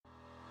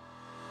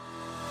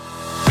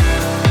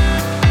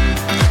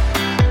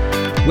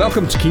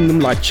Welcome to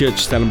Kingdom Light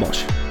Church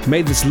Stellenbosch.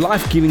 May this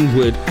life-giving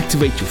word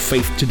activate your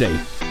faith today.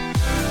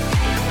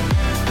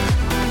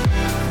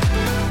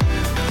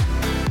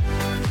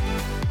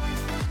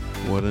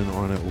 What an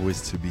honor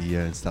always to be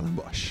here in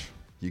Stellenbosch.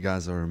 You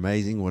guys are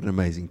amazing. What an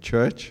amazing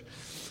church.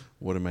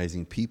 What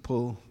amazing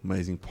people.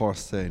 Amazing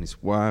pastor and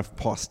his wife.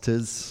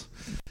 Pastors.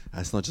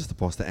 It's not just the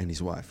pastor and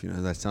his wife. You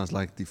know, that sounds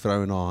like the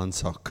vrou in haar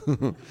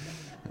handsak.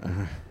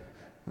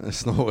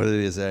 That's not what it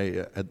is.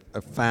 A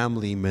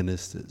family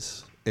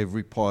ministers.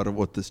 Every part of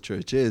what this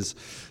church is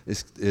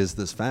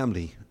this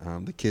family,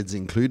 the kids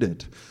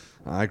included.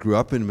 I grew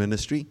up in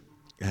ministry,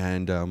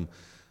 and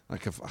I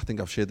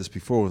think I've shared this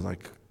before,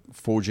 like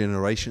 4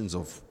 generations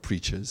of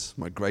preachers.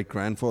 My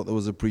great-grandfather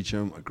was a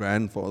preacher, my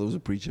grandfather was a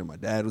preacher, my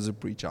dad was a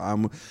preacher,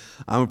 I'm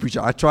a preacher.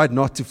 I tried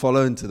not to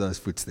follow into those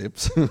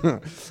footsteps.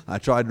 I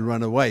tried to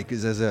run away,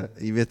 because as a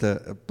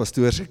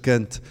pastoorse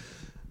kind,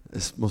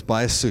 is mos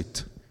baie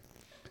soet.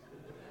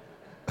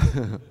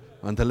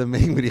 Want hulle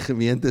meng met die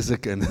gemeente se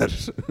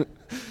kinders.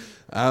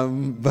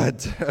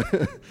 But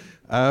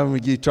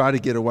you try to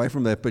get away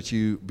from that, but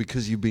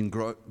because you've been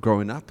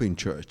growing up in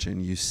church,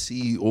 and you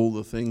see all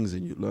the things,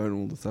 and you learn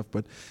all the stuff,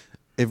 but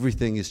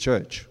everything is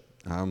church.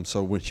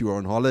 So when you are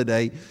on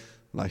holiday,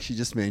 like she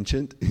just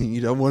mentioned,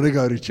 you don't want to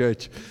go to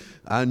church.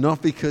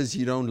 Not because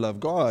you don't love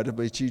God,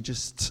 but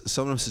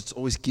sometimes it's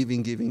always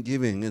giving,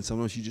 and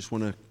sometimes you just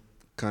want to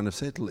kind of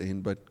settle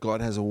in, but God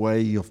has a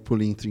way of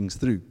pulling things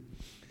through.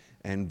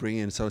 And bring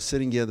in. So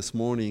sitting here this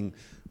morning,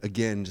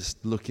 again,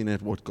 just looking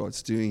at what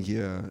God's doing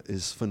here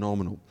is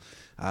phenomenal.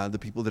 The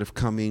people that have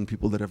come in,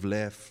 people that have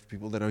left,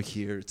 people that are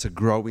here. It's a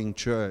growing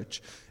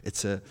church.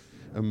 It's a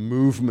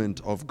movement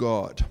of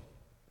God.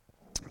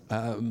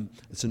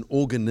 It's an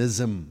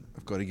organism.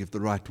 I've got to give the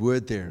right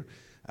word there.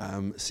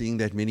 Seeing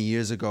that many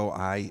years ago,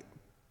 I,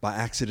 by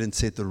accident,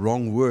 said the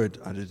wrong word.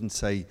 I didn't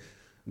say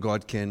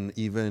God can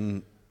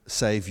even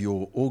save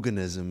your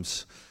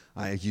organisms.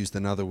 I used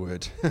another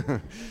word.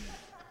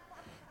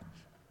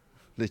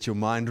 Let your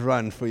mind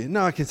run for you.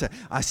 No,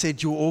 I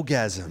said your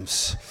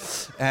orgasms.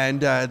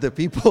 And the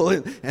people,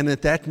 and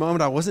at that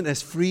moment, I wasn't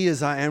as free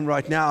as I am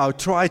right now. I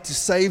tried to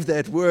save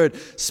that word,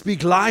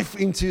 speak life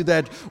into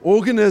that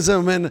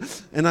organism.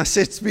 And I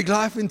said, speak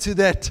life into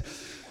that.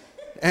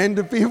 And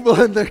the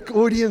people in the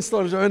audience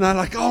started, and I'm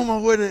like, oh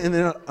my word. And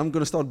then I'm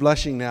going to start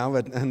blushing now.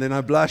 And then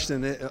I blushed,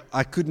 and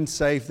I couldn't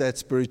save that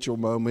spiritual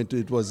moment.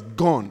 It was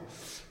gone.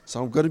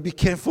 So I've got to be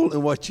careful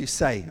in what you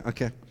say.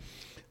 Okay.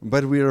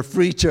 But we're a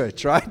free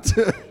church, right?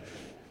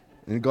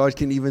 And God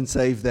can even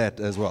save that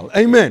as well.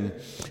 Amen.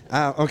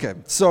 Okay,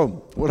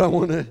 so what I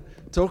want to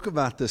talk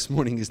about this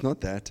morning is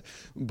not that,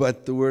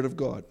 but the Word of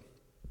God.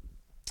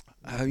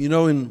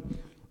 In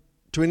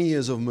 20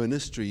 years of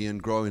ministry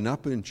and growing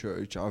up in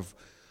church,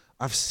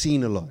 I've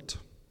seen a lot.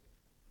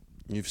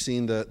 You've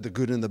seen the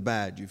good and the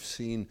bad. You've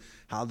seen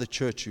how the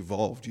church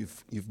evolved.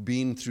 You've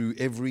been through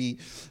every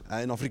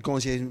in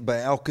Afrikaans jy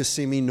by elke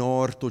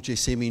seminar tot jy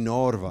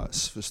seminar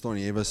was. Verstaan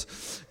jy?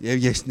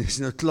 Jy's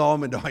nou klaar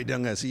met daai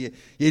dinge. So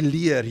jy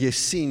leer, jy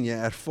sien, jy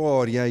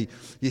ervaar,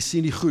 jy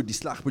sien die goed, die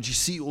sleg, but you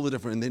see all the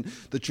different. And then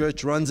the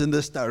church runs in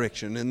this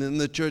direction, and then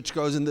the church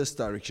goes in this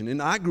direction.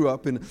 And I grew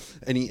up in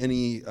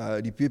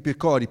die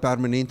PPK, die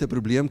permanente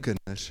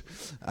probleemkinders.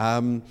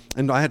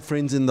 And I had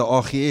friends in the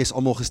AGS,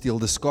 almal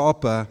gesteelde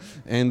skape.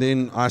 And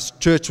then our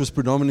church was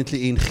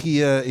predominantly in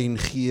G.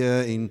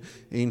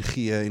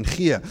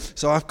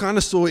 So I've kind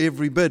of saw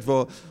every bit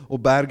waar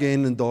op berge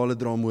en dale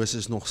dra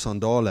Moses nog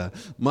sandale.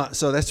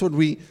 So that's what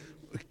you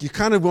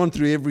kind of gone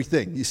through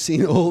everything. You've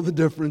seen all the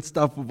different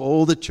stuff of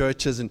all the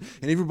churches, and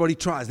everybody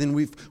tries. Then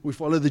we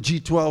follow the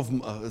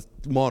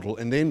G12 model,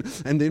 and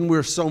then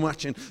we're so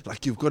much, and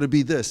like you've got to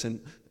be this. And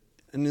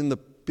in the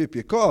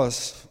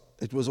PPKs,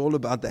 it was all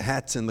about the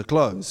hats and the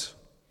clothes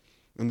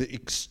and the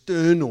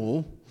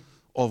external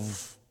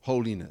of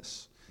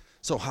holiness.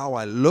 So how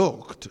I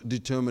looked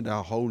determined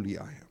how holy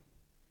I am.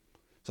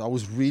 So I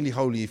was really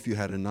holy if you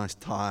had a nice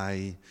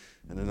tie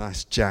and a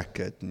nice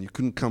jacket, and you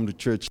couldn't come to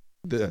church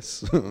like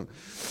this.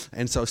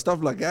 And so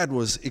stuff like that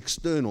was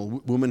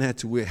external. Women had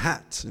to wear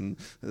hats, and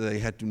they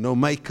had to no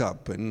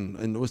makeup, and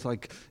it was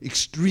like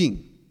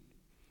extreme.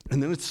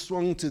 And then it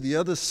swung to the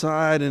other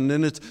side, and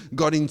then it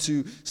got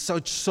into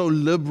so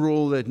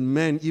liberal that,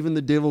 man, even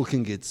the devil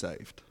can get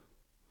saved.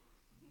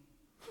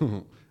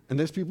 And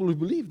there's people who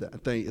believe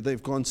that.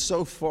 They've gone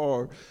so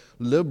far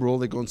liberal,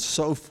 they've gone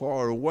so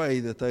far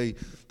away that they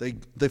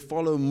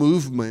follow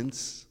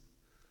movements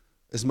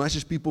as much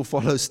as people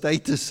follow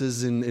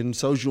statuses in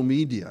social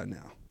media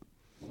now.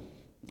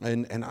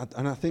 And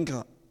I think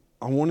I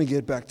want to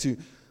get back to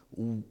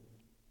the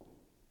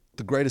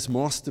greatest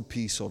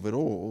masterpiece of it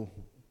all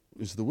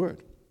is the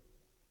Word.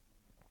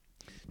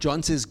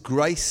 John says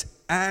grace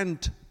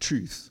and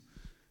truth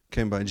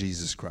came by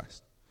Jesus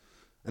Christ.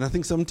 And I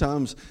think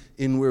sometimes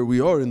in where we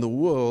are in the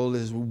world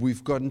is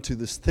we've gotten to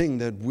this thing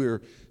that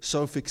we're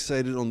so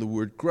fixated on the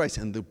word grace.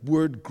 And the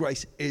word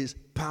grace is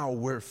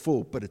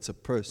powerful, but it's a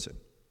person.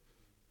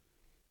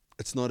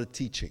 It's not a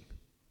teaching.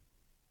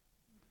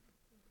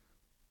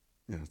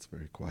 Yeah, it's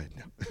very quiet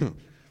now.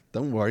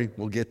 Don't worry,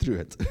 we'll get through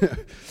it.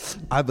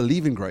 I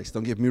believe in grace,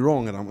 don't get me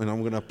wrong, and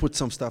I'm going to put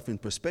some stuff in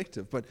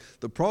perspective. But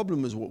the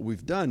problem is what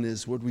we've done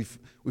is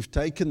we've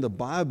taken the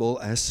Bible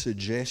as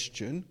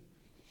suggestion,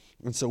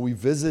 and so we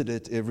visit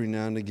it every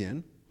now and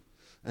again.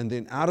 And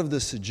then out of the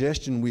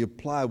suggestion, we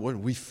apply what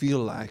we feel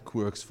like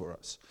works for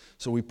us.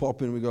 So we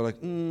pop in, we go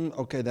like,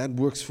 okay, that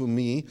works for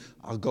me.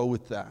 I'll go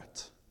with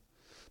that.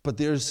 But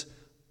there's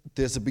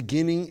a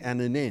beginning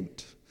and an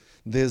end.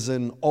 There's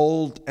an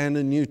Old and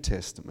a New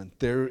Testament.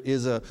 There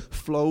is a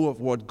flow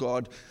of what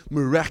God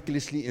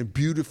miraculously and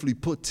beautifully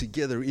put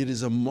together. It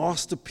is a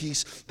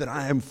masterpiece that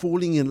I am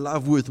falling in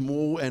love with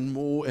more and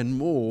more and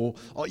more.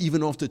 Or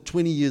even after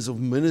 20 years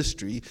of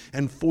ministry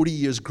and 40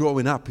 years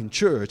growing up in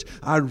church,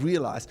 I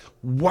realized,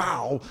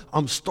 wow,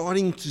 I'm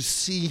starting to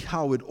see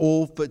how it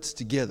all fits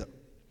together.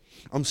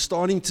 I'm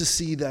starting to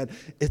see that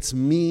it's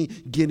me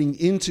getting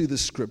into the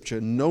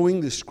Scripture,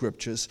 knowing the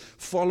Scriptures,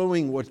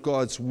 following what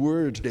God's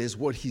Word is,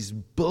 what He's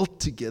built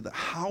together,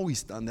 how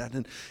He's done that.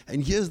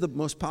 And here's the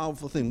most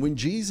powerful thing. When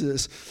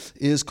Jesus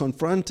is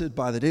confronted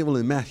by the devil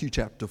in Matthew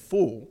chapter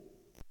 4,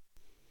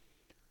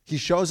 He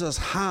shows us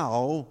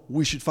how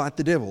we should fight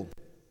the devil.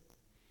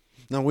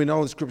 Now, we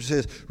know the Scripture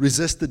says,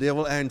 resist the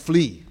devil and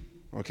flee.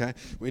 Okay,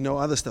 we know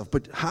other stuff.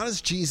 But how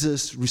does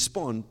Jesus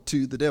respond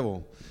to the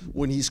devil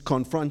when he's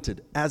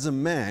confronted as a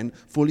man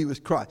fully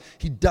with Christ?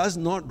 He does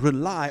not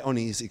rely on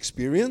his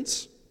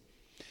experience.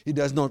 He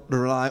does not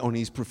rely on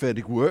his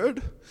prophetic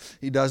word.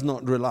 He does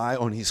not rely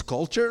on his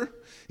culture.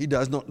 He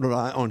does not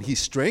rely on his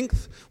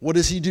strength. What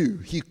does he do?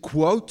 He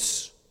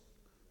quotes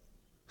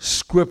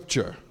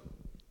Scripture.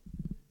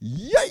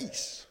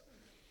 Yes!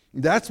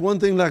 That's one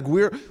thing, like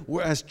we're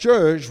as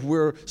church,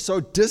 we're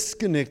so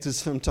disconnected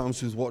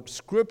sometimes with what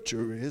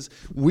Scripture is.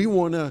 We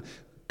want to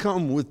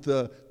come with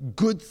the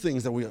good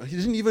things that he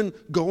didn't even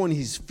go on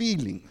his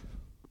feeling.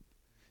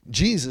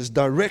 Jesus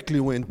directly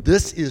went,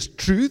 this is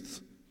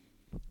truth,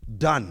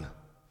 done.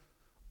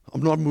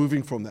 I'm not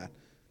moving from that.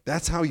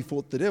 That's how he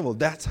fought the devil.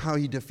 That's how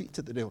he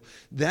defeated the devil.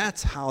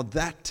 That's how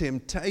that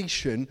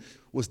temptation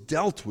was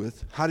dealt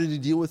with. How did he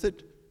deal with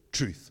it?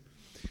 Truth.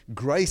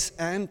 Grace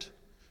and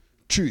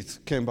truth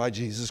came by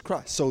Jesus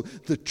Christ. So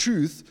the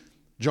truth,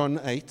 John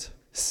 8,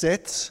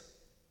 sets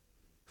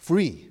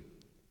free.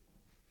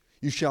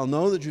 You shall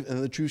know the truth,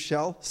 and the truth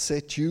shall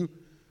set you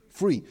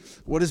free.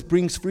 What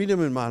brings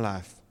freedom in my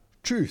life?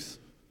 Truth.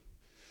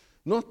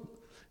 Not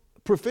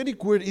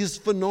prophetic word is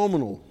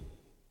phenomenal.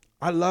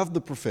 I love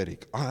the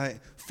prophetic. I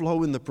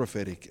flow in the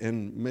prophetic,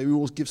 and maybe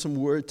we'll give some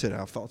word today.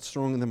 I felt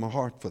strong in my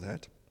heart for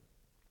that.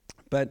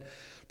 But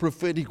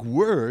prophetic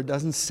word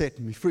doesn't set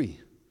me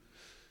free.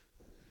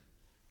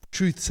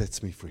 Truth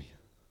sets me free.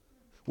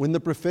 When the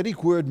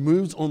prophetic word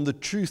moves on the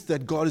truth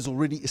that God has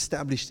already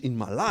established in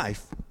my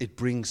life, it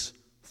brings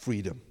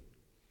freedom.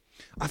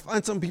 I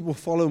find some people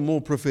follow more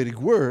prophetic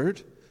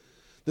word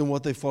than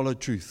what they follow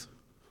truth.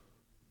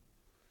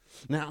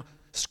 Now,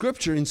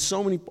 Scripture in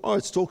so many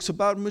parts talks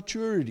about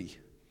maturity.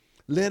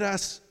 Let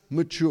us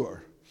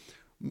mature.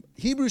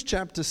 Hebrews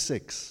chapter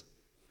 6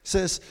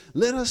 says,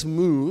 let us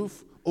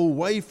move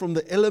away from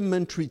the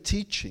elementary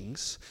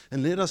teachings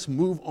and let us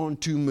move on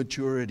to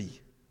maturity.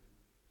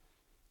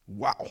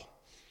 Wow.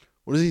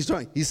 What is he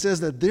saying? He says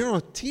that there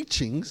are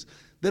teachings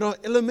that are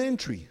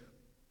elementary,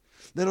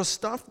 that are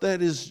stuff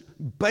that is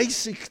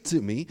basic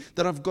to me,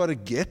 that I've got to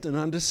get and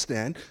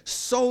understand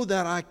so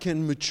that I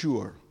can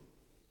mature.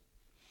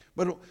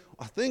 But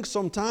I think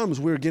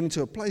sometimes we're getting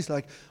to a place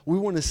like we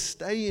want to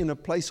stay in a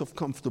place of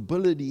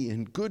comfortability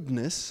and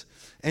goodness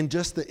and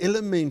just the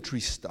elementary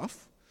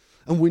stuff,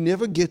 and we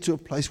never get to a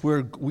place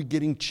where we're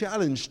getting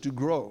challenged to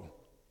grow.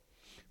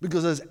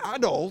 Because as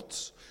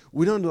adults,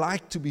 we don't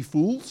like to be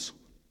fools.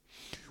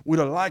 We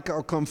don't like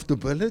our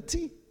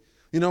comfortability.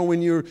 You know,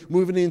 when you're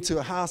moving into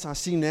a house, I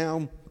see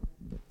now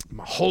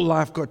my whole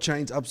life got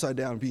changed upside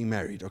down being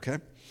married, okay?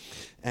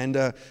 And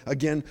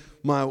again,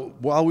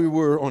 while we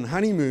were on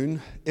honeymoon,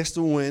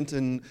 Esther went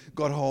and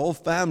got her whole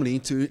family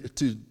to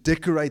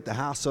decorate the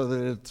house so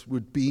that it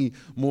would be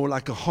more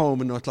like a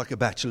home and not like a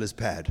bachelor's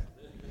pad.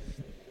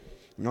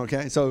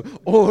 Okay, so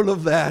all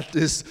of that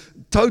is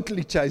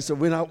totally changed. So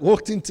when I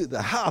walked into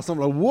the house, I'm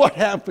like, what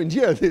happened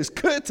here? There's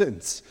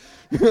curtains.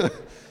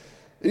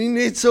 En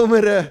net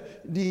sommer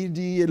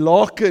die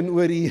laken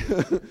oor die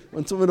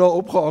want sommer daar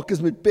opgehak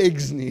is met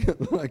pegs nie.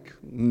 Like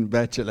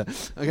bachelor.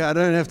 Okay, I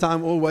don't have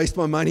time or waste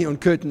my money on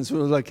curtains. So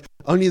like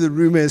only the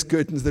room has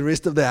curtains, the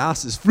rest of the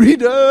house is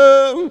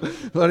freedom.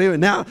 But anyway,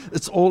 now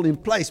it's all in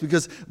place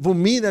because for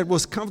me that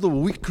was comfortable.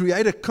 We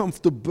create a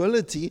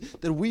comfortability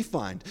that we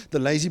find. The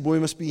lazy boy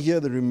must be here,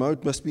 the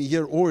remote must be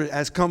here, or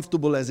as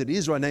comfortable as it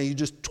is right now, you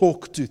just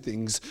talk to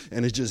things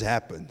and it just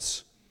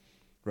happens.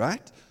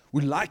 Right?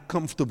 We like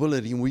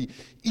comfortability and we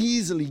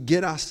easily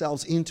get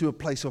ourselves into a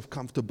place of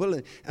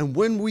comfortability. And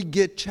when we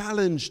get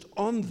challenged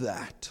on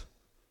that,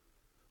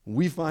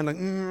 we find like,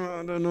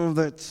 I don't know if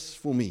that's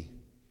for me.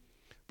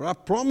 But I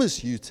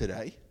promise you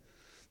today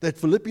that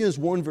Philippians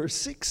 1 verse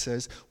 6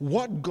 says,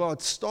 what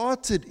God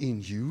started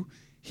in you,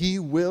 He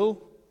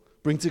will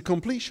bring to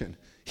completion.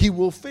 He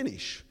will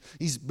finish.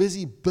 He's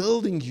busy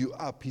building you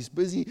up. He's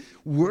busy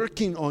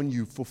working on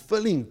you,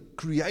 fulfilling,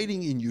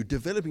 creating in you,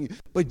 developing you.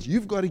 But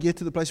you've got to get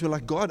to the place where,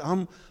 like, God,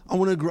 I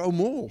want to grow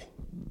more.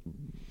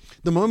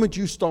 The moment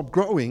you stop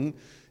growing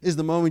is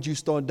the moment you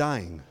start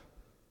dying.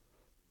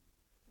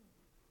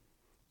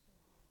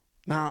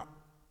 Now,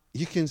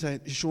 you can say,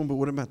 Shawn, but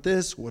what about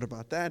this? What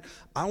about that?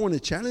 I want to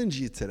challenge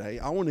you today.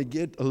 I want to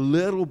get a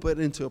little bit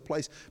into a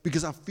place,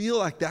 because I feel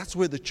like that's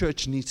where the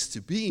church needs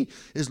to be,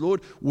 is,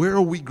 Lord, where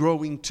are we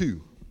growing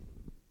to?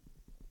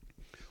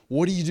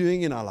 What are you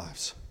doing in our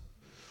lives?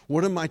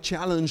 What am I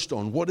challenged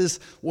on? What is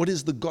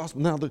the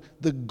gospel? Now,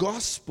 the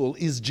gospel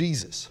is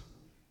Jesus.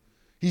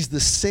 He's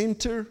the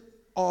center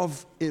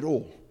of it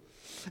all.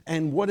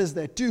 And what does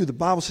that do? The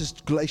Bible says,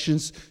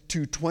 Galatians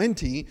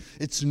 2:20,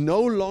 it's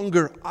no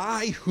longer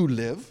I who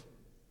live,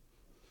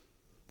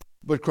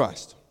 but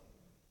Christ.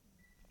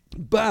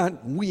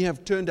 But we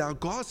have turned our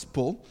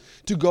gospel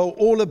to go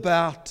all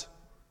about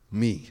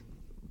me.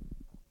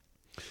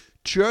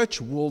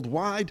 Church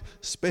worldwide,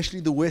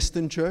 especially the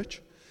Western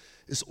church,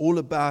 is all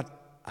about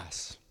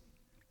us.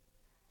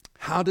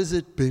 How does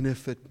it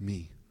benefit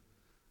me?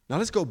 Now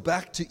let's go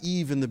back to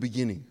Eve in the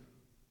beginning.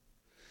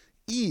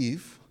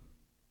 Eve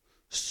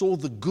saw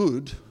the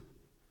good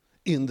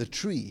in the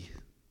tree.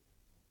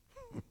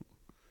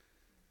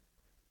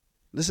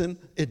 Listen,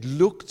 it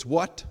looked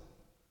what?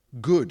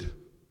 Good.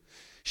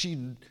 She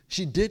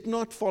did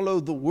not follow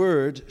the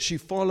word, she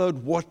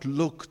followed what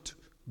looked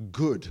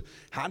good.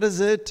 How does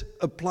it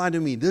apply to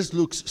me? This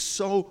looks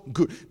so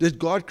good. Did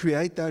God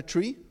create that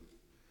tree?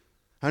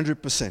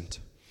 100%.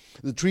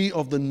 The tree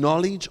of the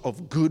knowledge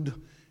of good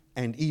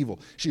and evil.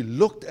 She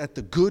looked at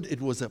the good, it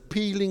was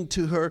appealing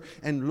to her,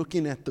 and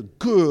looking at the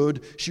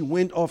good, she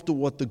went after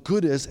what the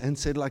good is and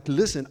said, like,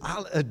 listen,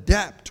 I'll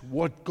adapt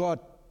what God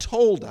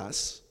told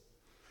us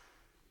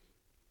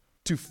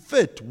to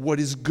fit what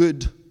is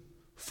good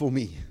for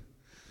me.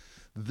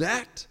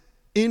 That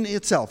in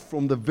itself,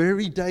 from the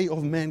very day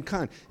of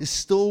mankind, is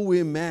still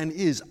where man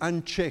is,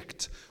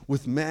 unchecked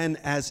with man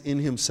as in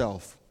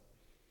himself.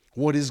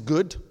 What is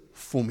good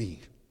for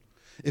me?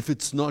 If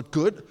it's not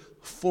good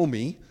for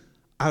me,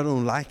 I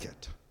don't like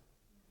it.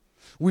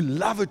 We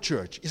love a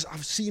church.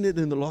 I've seen it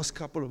in the last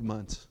couple of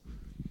months.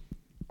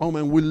 Oh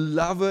man, we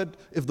love it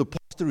if the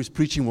pastor is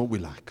preaching what we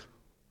like.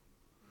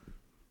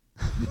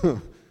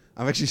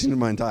 I've actually seen it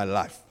my entire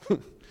life.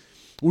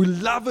 We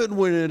love it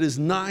when it is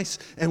nice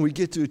and we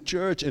get to a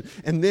church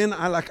and then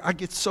I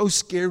get so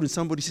scared when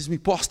somebody says to me,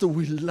 Pastor,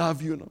 we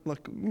love you. And I'm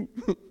like,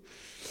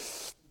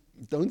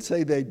 don't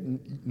say that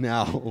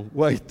now.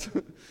 Wait.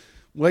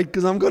 Wait,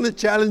 because I'm going to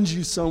challenge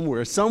you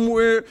somewhere.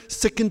 Somewhere,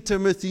 2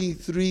 Timothy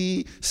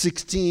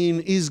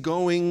 3:16 is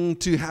going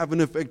to have an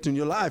effect in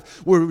your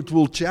life, where it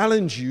will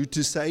challenge you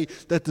to say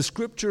that the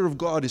Scripture of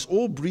God is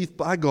all breathed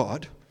by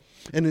God,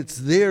 and it's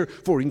there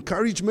for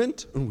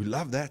encouragement, and we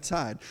love that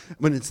side,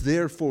 but it's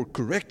there for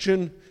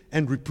correction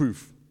and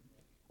reproof.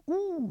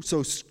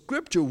 So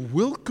Scripture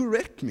will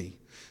correct me.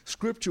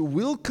 Scripture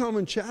will come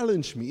and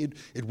challenge me.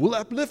 It will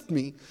uplift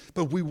me,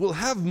 but we will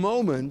have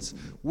moments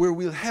where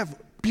we'll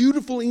have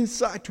beautiful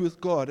insight with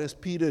God, as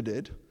Peter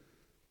did.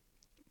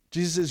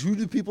 Jesus says, who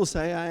do people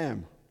say I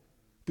am?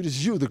 Peter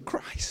says, you're the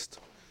Christ.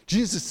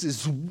 Jesus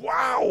says,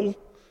 wow,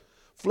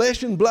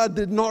 flesh and blood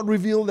did not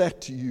reveal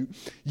that to you.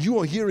 You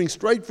are hearing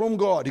straight from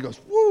God. He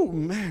goes, whoa,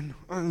 man,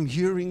 I'm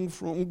hearing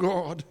from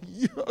God.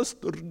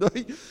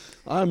 Yesterday,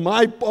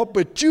 my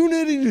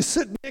opportunity to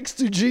sit next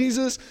to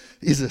Jesus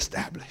is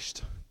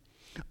established.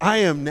 I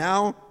am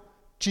now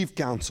chief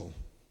counsel.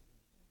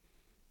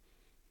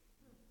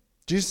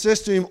 Jesus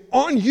says to him,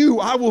 on you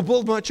I will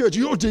build my church.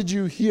 Did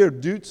you hear,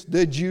 dudes?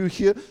 Did you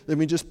hear? Let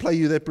me just play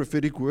you that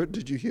prophetic word.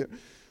 Did you hear?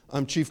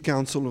 I'm chief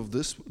counsel of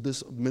this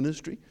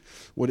ministry.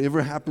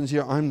 Whatever happens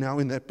here, I'm now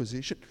in that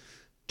position.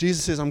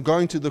 Jesus says, I'm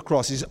going to the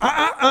cross. He says,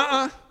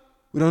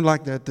 we don't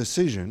like that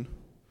decision.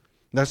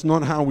 That's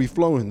not how we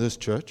flow in this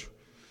church.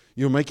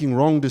 You're making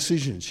wrong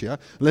decisions here.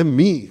 Let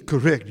me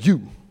correct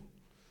you.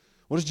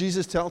 What does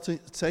Jesus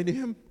say to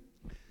him?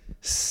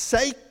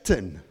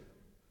 Satan,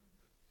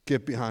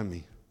 get behind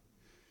me.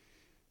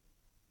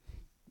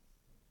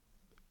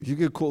 You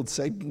get called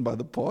Satan by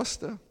the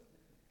pastor.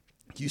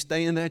 You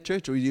stay in that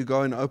church, or you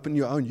go and open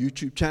your own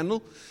YouTube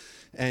channel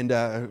and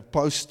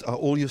post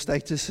all your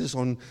statuses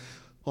on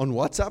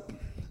WhatsApp.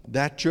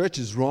 That church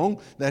is wrong.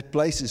 That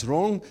place is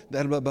wrong.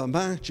 That blah blah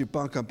blah,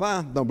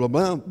 blah blah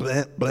blah,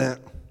 blah blah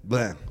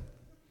blah.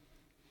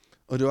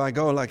 Or do I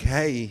go like,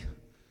 hey,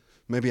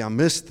 maybe I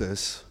missed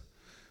this.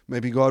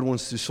 Maybe God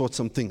wants to sort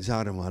some things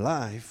out in my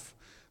life.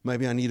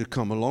 Maybe I need to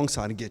come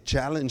alongside and get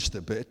challenged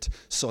a bit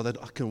so that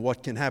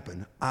what can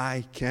happen?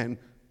 I can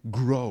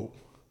grow.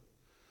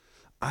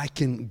 I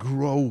can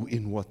grow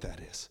in what that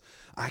is.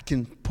 I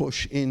can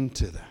push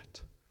into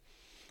that.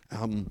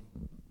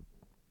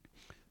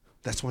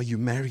 That's why you're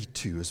married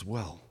to as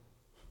well.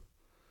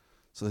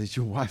 So that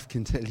your wife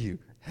can tell you,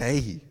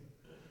 hey,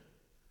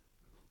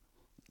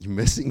 you're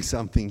missing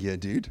something here,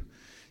 dude.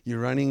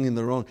 You're running in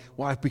the wrong.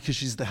 Why? Because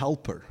she's the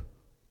helper.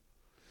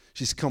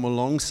 She's come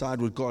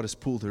alongside what God has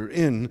pulled her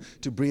in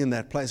to bring in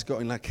that place,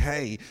 going like,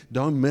 hey,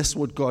 don't miss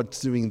what God's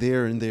doing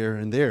there and there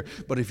and there.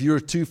 But if you're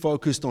too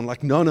focused on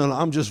like, no,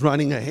 I'm just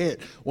running ahead,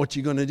 what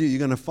you're going to do, you're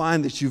going to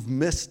find that you've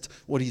missed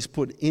what He's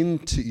put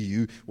into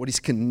you, what He's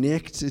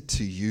connected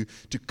to you,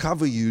 to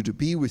cover you, to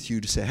be with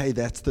you, to say, hey,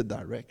 that's the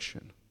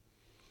direction.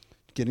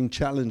 Getting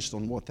challenged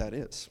on what that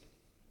is.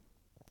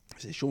 I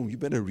say, Shawn, you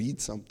better read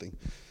something.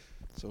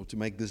 So to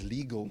make this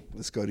legal,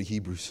 let's go to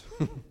Hebrews.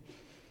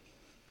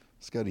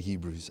 Let's go to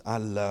Hebrews. I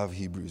love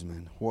Hebrews,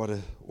 man. What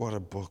a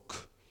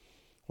book.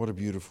 What a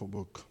beautiful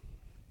book.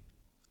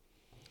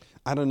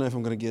 I don't know if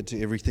I'm going to get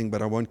to everything,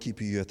 but I won't keep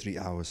you here 3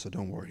 hours, so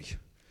don't worry.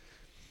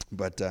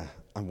 But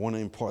I want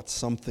to impart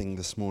something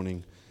this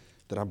morning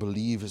that I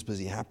believe is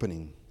busy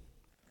happening.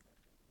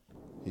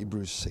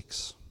 Hebrews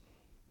 6.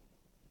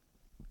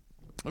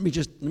 Let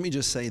me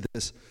just say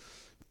this.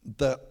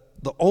 The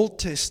Old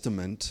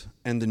Testament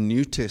and the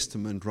New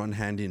Testament run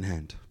hand in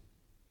hand.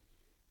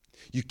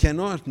 You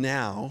cannot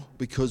now,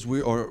 because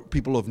we are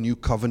people of New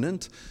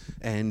Covenant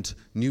and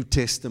New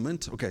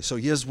Testament. Okay, so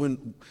here's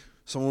when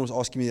someone was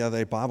asking me the other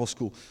day at Bible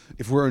school,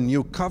 if we're a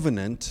New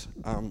Covenant,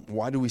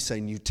 why do we say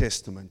New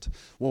Testament?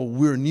 Well,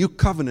 we're a New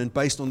Covenant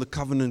based on the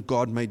covenant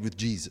God made with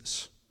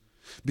Jesus.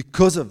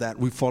 Because of that,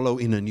 we follow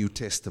in a New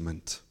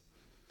Testament.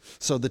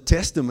 So the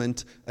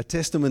testament, a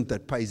testament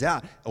that pays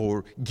out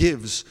or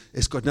gives,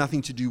 has got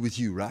nothing to do with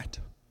you, right?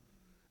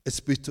 It's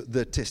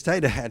the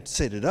testator had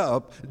set it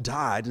up,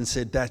 died, and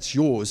said, that's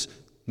yours,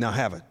 now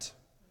have it.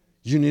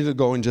 You need to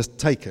go and just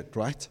take it,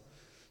 right?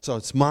 So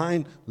it's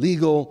mine,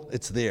 legal,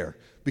 it's there.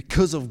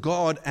 Because of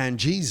God and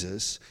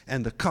Jesus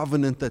and the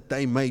covenant that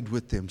they made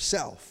with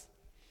themselves,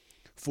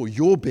 for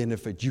your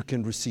benefit, you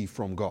can receive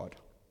from God.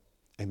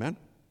 Amen?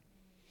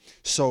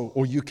 So,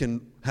 or you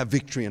can have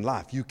victory in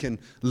life. You can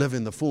live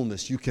in the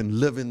fullness. You can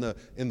live in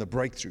the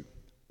breakthrough.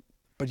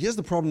 But here's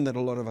the problem that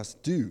a lot of us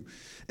do,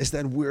 is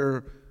that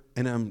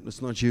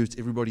it's not you, it's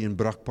everybody in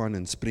Brakpan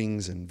and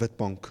Springs and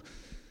Witbank.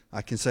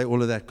 I can say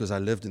all of that because I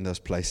lived in those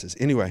places.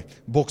 Anyway,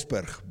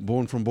 Boksburg,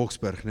 born from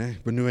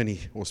Boksburg, Benoni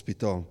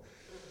Hospital.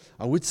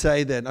 I would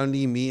say that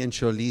only me and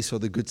Charlize saw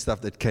the good stuff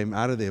that came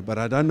out of there, but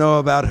I don't know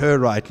about her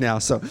right now,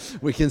 so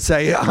we can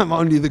say I'm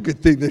only the good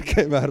thing that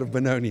came out of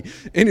Benoni.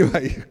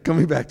 Anyway,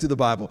 coming back to the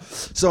Bible.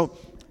 So,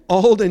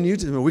 Old and New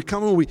Testament, we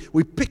come and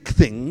we pick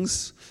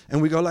things,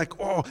 and we go like,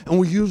 oh, and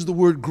we use the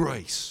word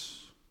grace.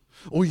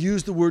 Or we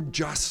use the word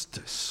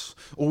justice,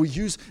 or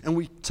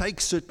we take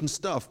certain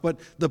stuff, but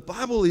the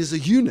Bible is a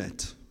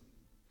unit.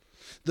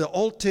 The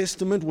Old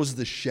Testament was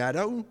the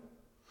shadow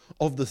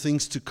of the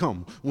things to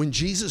come. When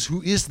Jesus,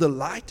 who is the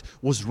light,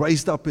 was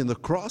raised up in the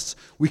cross,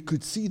 we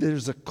could see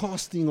there's a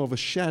casting of a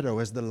shadow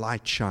as the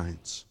light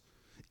shines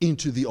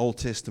into the Old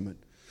Testament.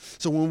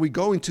 So when we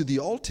go into the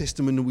Old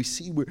Testament and we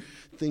see where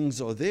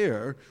things are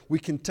there, we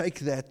can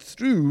take that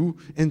through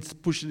and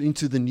push it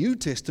into the New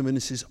Testament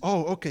and says,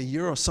 oh, okay,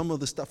 here are some of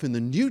the stuff in the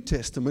New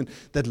Testament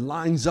that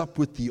lines up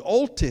with the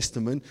Old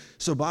Testament.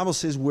 So the Bible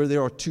says where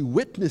there are two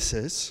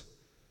witnesses,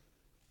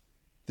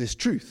 there's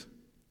truth,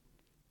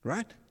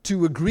 right?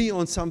 To agree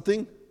on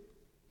something,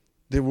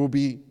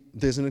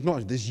 there's an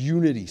acknowledgement, there's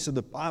unity. So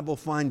the Bible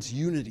finds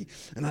unity.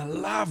 And I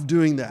love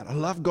doing that. I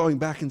love going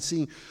back and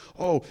seeing,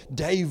 oh,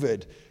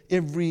 David,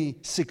 every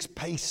 6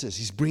 paces,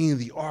 he's bringing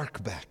the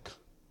ark back.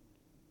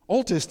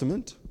 Old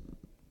Testament,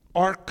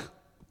 ark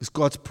is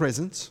God's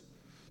presence.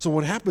 So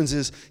what happens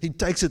is he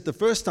takes it the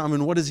first time,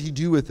 and what does he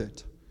do with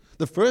it?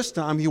 The first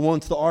time he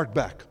wants the ark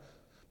back,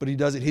 but he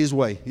does it his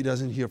way. He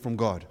doesn't hear from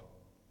God.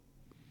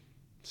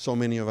 So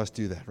many of us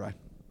do that, right?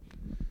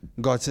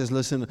 God says,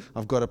 listen,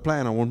 I've got a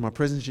plan. I want my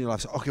presence in your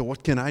life. So, okay,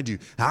 what can I do?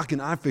 How can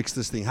I fix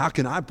this thing? How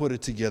can I put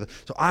it together?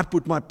 So I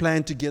put my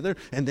plan together,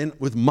 and then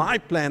with my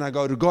plan, I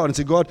go to God and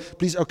say, God,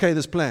 please, okay,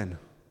 this plan.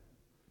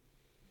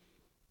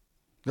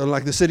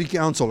 Like the city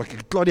council,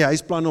 like klaar die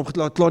huisplan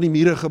opgeklaar, klaar die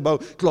mure gebou,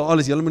 klaar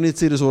alles. Julle moet net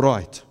sê dis all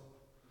right.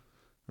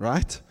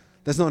 Right?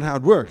 That's not how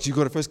it works. You've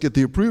got to first get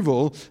the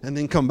approval and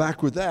then come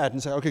back with that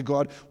and say, okay,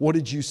 God, what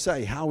did you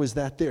say? How is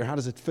that there? How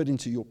does it fit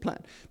into your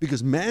plan?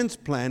 Because man's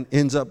plan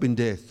ends up in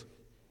death.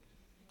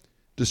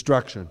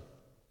 Destruction.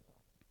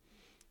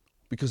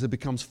 Because it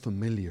becomes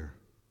familiar.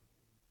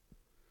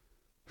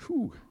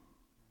 Whew.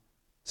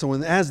 So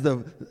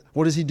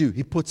what does he do?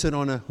 He puts it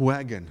on a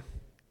wagon.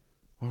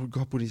 Why would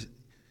God put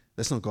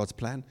that's not God's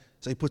plan.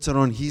 So he puts it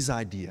on his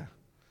idea.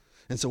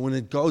 And so when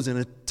it goes and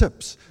it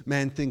tips,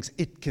 man thinks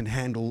it can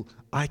handle,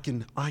 I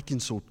can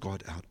sort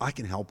God out. I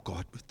can help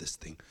God with this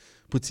thing.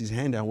 Puts his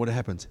hand out, what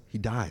happens? He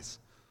dies.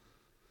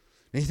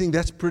 And you think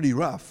that's pretty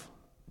rough.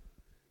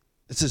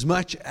 It's as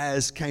much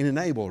as Cain and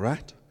Abel,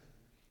 right?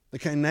 The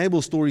Cain and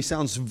Abel story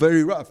sounds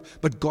very rough,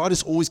 but God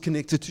is always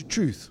connected to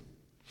truth.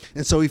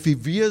 And so if he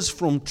veers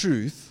from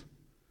truth,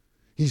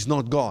 he's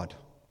not God.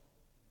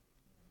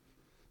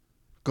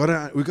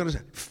 We've got to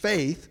say,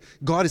 faith,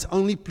 God is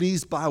only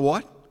pleased by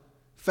what?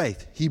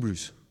 Faith,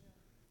 Hebrews.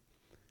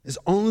 It's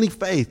only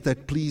faith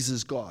that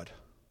pleases God.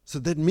 So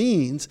that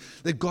means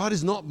that God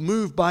is not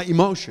moved by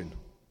emotion.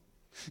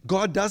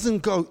 God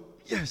doesn't go,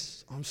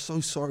 yes, I'm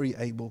so sorry,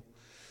 Abel.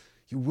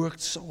 You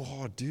worked so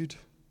hard, dude.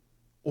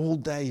 All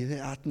day,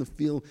 out in the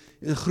field.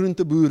 'n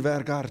Groenteboer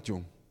werk hard,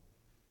 jong.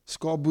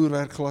 Skaapboer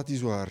werk glad nie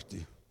so hard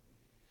nie.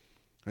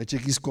 Hy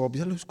check die skaap,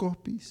 hallo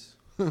skaapies.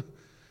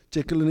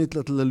 Check hulle net,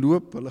 laat hulle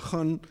loop, hulle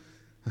gaan.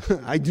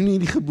 Hy doen nie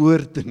die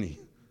geboorte nie.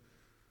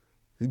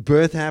 The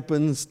birth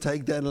happens,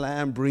 take that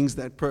lamb, brings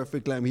that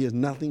perfect lamb. He has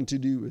nothing to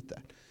do with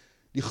that.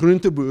 Die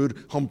groenteboer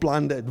gaan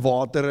plant dit,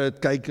 water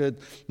dit, kyk dit,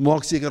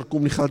 maak seker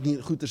kom die gat nie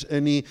goeders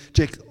in nie.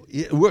 Check,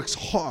 it works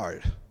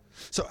hard.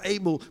 So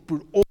Abel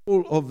put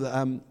all of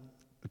the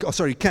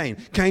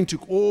Cain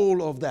took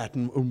all of that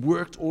and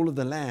worked all of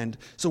the land.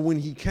 So when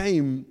he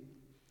came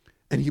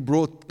and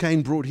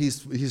Cain brought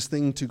his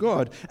thing to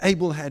God,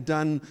 Abel had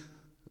done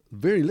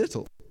very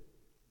little.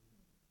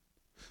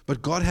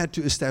 But God had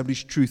to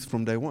establish truth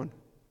from day one.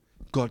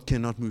 God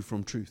cannot move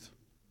from truth.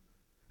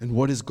 And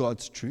what is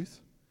God's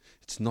truth?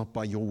 It's not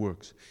by your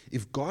works.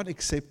 If God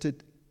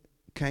accepted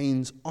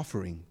Cain's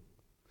offering,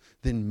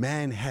 then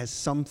man has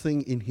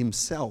something in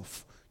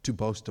himself to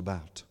boast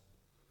about.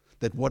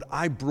 That what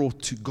I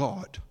brought to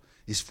God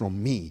is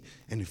from me.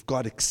 And if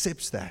God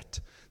accepts that,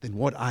 then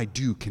what I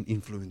do can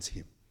influence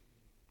him.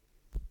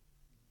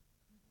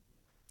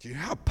 Do you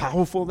know how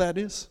powerful that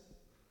is?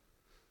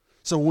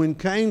 So when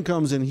Cain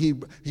comes and he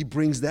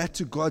brings that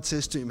to God,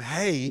 says to him,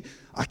 hey,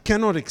 I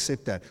cannot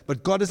accept that.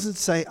 But God doesn't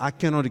say, I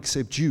cannot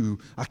accept you.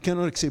 I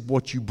cannot accept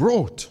what you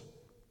brought.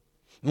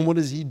 And what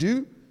does he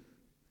do?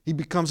 He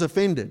becomes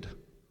offended.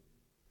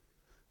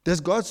 Does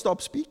God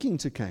stop speaking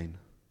to Cain?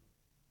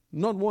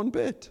 Not one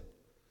bit.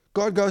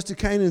 God goes to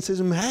Cain and says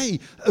to him, hey,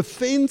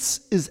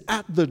 offense is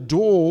at the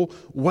door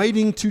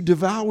waiting to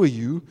devour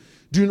you.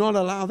 Do not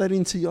allow that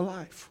into your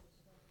life.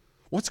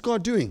 What's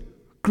God doing?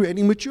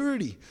 Creating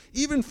maturity.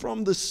 Even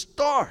from the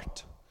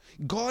start,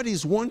 God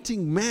is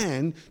wanting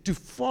man to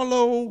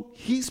follow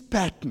his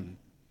pattern.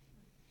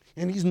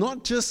 And he's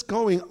not just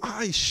going,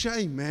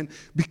 shame, man,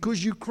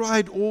 because you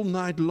cried all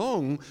night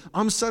long,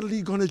 I'm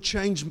suddenly going to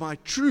change my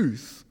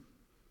truth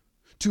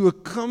to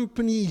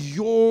accompany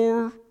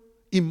your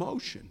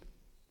emotion.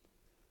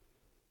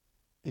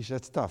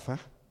 That's tough, huh?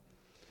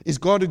 Is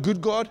God a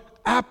good God?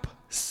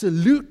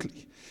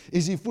 Absolutely.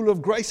 Is he full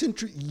of grace and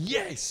truth?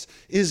 Yes.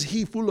 Is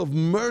he full of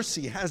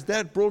mercy? Has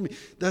that brought me?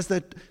 Does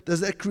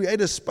that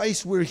create a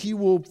space where he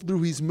will,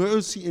 through his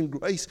mercy and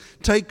grace,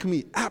 take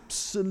me?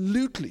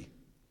 Absolutely.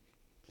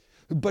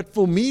 But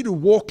for me to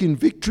walk in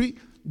victory,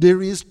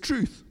 there is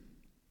truth.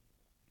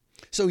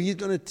 So he's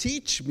going to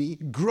teach me,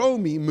 grow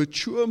me,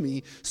 mature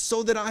me,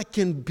 so that I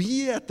can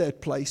be at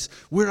that place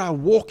where I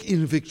walk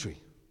in victory.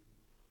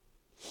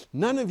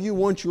 None of you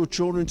want your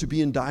children to be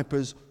in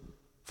diapers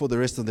for the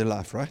rest of their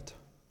life, right?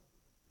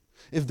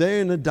 If they're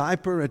in a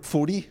diaper at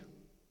 40,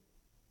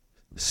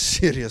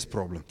 serious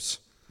problems,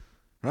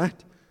 right?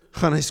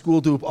 Gaan hy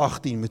skool toe op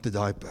 18 met 'n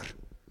diaper.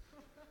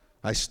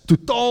 Hy's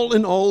totaal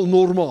en al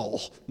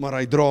normaal, maar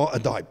hy dra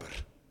 'n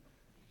diaper.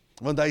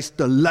 Want hy's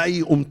te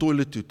lui om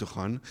toilet toe te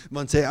gaan,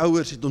 want sy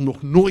ouers het hom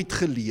nog nooit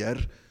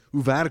geleer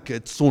hoe werk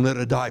dit sonder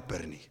 'n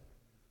diaper nie.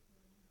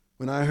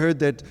 When I heard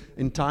that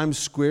in Times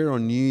Square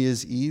on New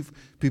Year's Eve,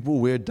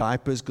 people wear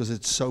diapers because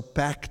it's so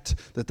packed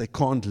that they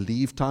can't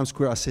leave Times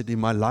Square, I said,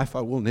 in my life,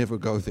 I will never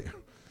go there.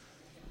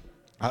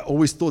 I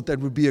always thought that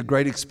would be a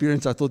great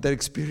experience. I thought that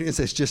experience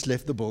has just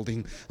left the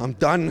building. I'm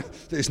done.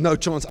 There's no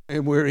chance I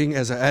am wearing,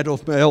 as an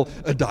adult male,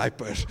 a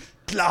diaper.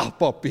 Klaar,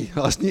 papi.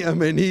 Daar's nie 'n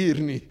manier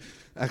nie.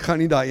 Ek gaan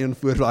nie daai een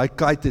voor daai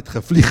kite het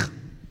gevlieg.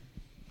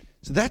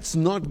 So that's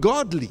not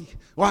godly.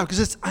 Why? Because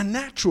it's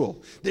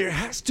unnatural. There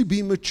has to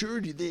be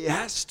maturity. There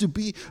has to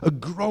be a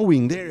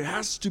growing. There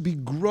has to be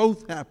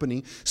growth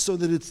happening so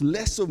that it's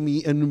less of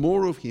me and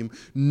more of him,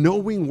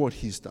 knowing what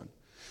he's done.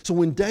 So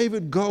when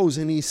David goes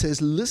and he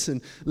says,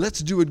 listen,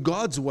 let's do it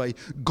God's way,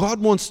 God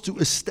wants to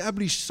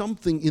establish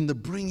something in the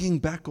bringing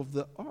back of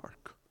the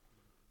ark.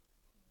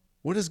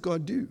 What does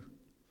God do?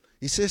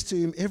 He says to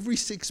him, every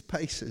 6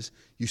 paces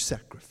you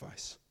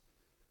sacrifice.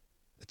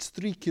 It's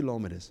 3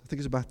 kilometers. I think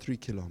it's about 3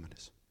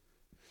 kilometers.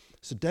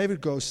 So David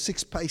goes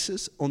 6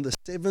 paces. On the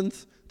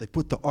 7th, they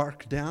put the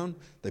ark down.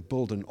 They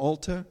build an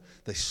altar.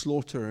 They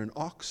slaughter an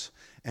ox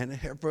and a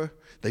heifer.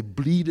 They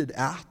bleed it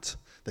out.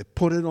 They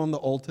put it on the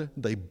altar.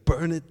 They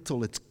burn it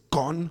till it's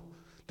gone.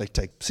 They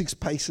take 6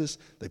 paces.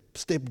 They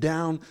step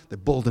down. They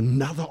build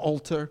another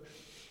altar.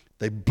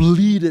 They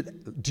bleed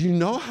it. Do you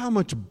know how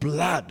much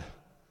blood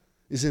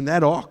is in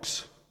that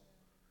ox?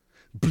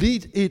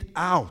 Bleed it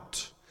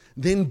out.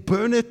 Then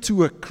burn it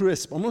to a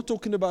crisp. I'm not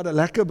talking about a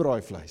lekker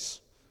braaivleis.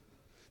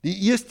 Die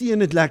eerste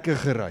een het lekker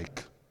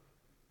geruik,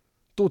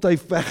 tot hy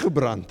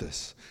weggebrand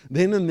is.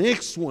 Then the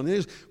next one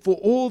is for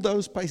all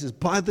those paces.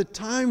 By the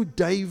time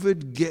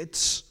David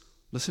gets,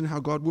 listen how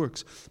God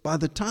works. By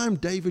the time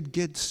David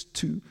gets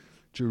to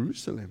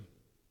Jerusalem,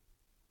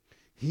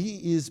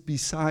 he is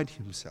beside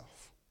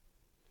himself.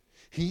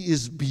 He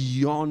is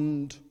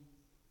beyond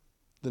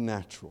the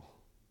natural.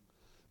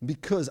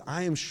 Because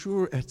I am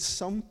sure at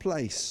some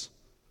place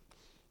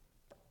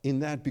in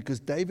that, because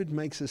David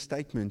makes a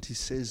statement, he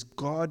says,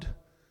 God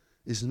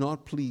is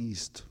not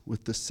pleased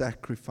with the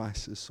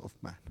sacrifices of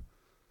man.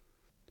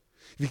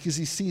 Because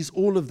he sees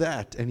all of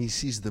that and he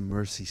sees the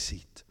mercy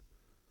seat.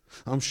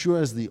 I'm sure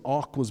as the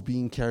ark was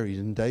being carried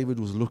and David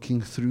was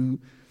looking through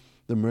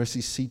the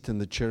mercy seat and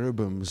the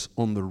cherubims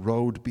on the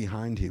road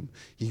behind him,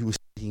 he was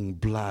seeing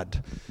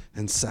blood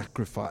and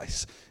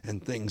sacrifice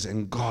and things,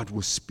 and God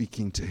was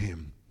speaking to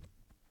him.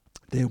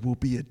 There will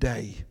be a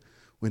day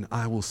when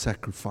I will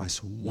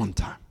sacrifice one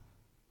time,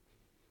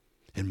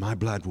 and my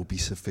blood will be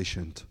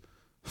sufficient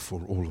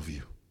for all of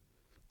you.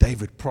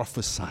 David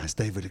prophesies,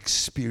 David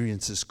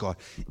experiences God.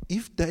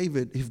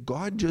 If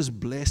God just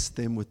blessed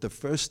them with the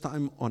first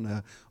time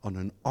on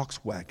an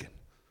ox wagon,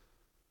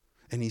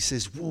 and he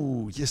says,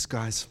 whoa, yes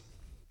guys,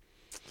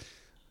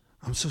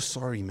 I'm so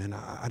sorry, man.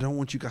 I don't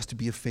want you guys to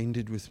be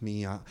offended with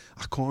me. I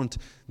can't.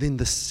 Then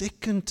the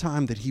second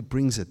time that he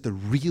brings it, the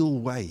real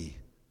way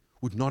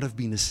would not have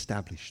been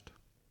established.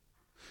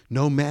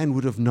 No man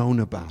would have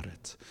known about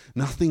it.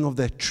 Nothing of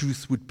that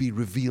truth would be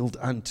revealed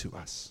unto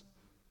us.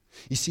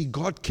 You see,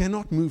 God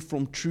cannot move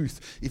from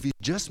truth. If he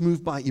just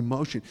moved by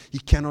emotion, he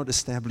cannot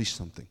establish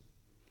something.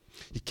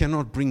 He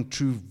cannot bring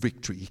true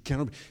victory. He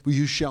cannot.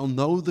 You shall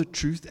know the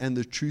truth, and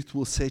the truth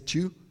will set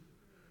you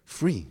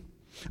free.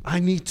 I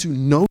need to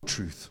know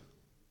truth.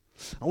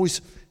 I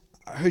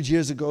heard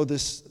years ago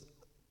this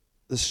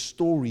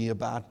story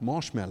about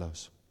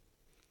marshmallows.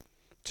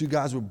 Two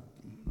guys were,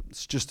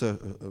 it's just a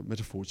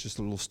metaphor, it's just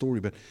a little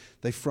story, but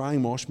they're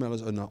frying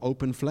marshmallows on an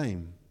open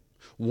flame.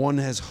 One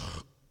has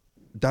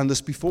done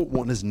this before,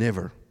 one has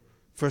never.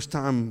 First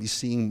time he's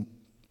seeing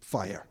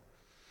fire.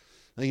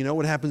 Now you know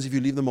what happens if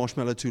you leave the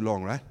marshmallow too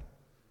long, right?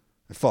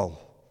 It falls.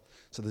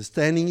 So they're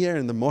standing here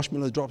and the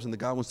marshmallow drops and the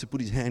guy wants to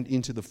put his hand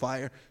into the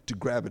fire to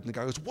grab it. And the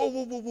guy goes, whoa,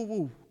 whoa, whoa, whoa,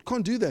 whoa.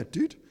 Can't do that,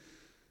 dude.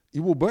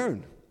 You will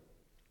burn.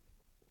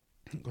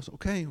 He goes,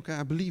 okay,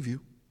 I believe you.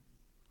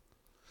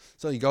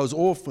 So he goes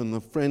off and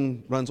the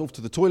friend runs off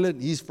to the toilet.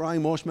 He's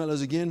frying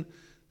marshmallows again.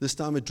 This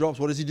time it drops.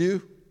 What does he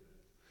do?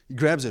 He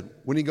grabs it.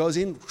 When he goes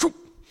in, whoop,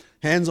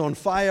 hands on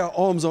fire,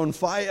 arms on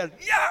fire.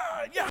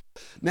 Yeah.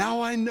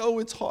 Now I know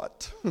it's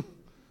hot.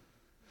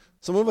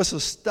 Some of us are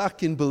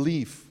stuck in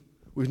belief.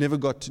 We've never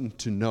got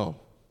to know.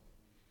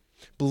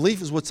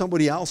 Belief is what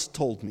somebody else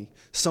told me.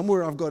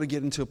 Somewhere I've got to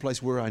get into a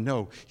place where I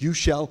know. You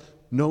shall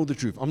know the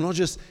truth. I'm not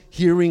just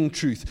hearing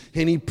truth.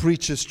 Henny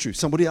preaches truth.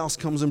 Somebody else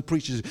comes and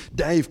preaches.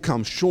 Dave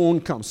comes.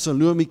 Shawn comes.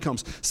 Salome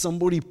comes.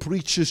 Somebody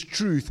preaches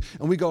truth.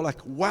 And we go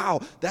like, wow,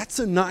 that's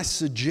a nice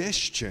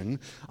suggestion.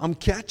 I'm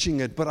catching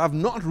it, but I've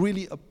not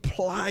really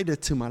applied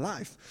it to my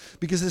life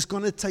because it's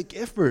going to take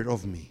effort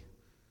of me.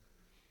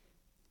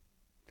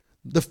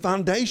 The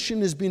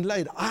foundation has been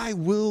laid. I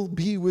will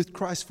be with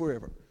Christ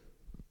forever.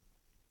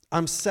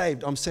 I'm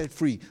saved. I'm set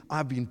free.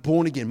 I've been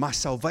born again. My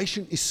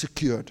salvation is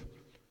secured.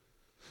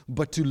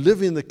 But to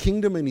live in the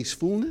kingdom and His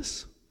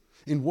fullness,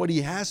 in what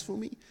He has for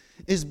me,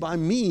 is by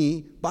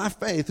me, by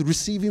faith,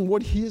 receiving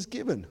what He has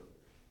given.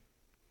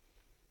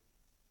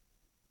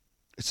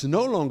 It's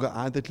no longer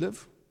I that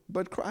live,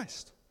 but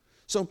Christ.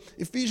 So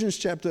Ephesians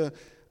chapter,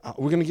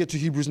 we're going to get to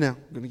Hebrews now.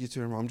 I'm going to get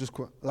to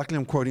it. Luckily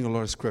I'm quoting a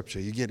lot of scripture.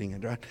 You're getting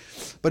it, right?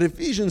 But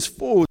Ephesians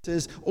 4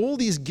 says, all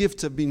these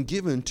gifts have been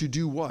given to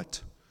do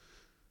what?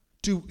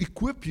 To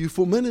equip you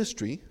for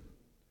ministry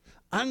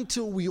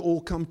until we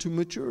all come to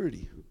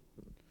maturity.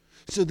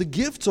 So the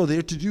gifts are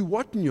there to do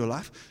what in your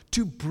life?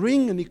 To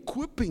bring an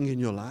equipping in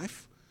your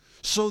life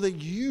so that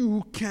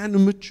you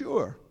can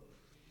mature.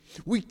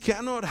 We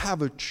cannot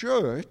have a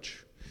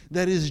church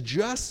that is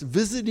just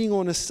visiting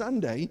on a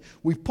Sunday.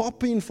 We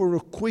pop in for a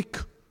quick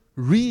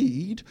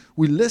read,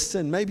 we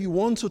listen maybe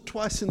once or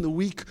twice in the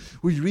week,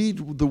 we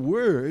read the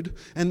Word,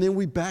 and then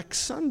we back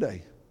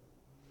Sunday.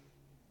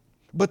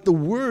 But the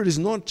Word is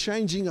not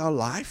changing our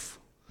life.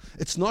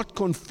 It's not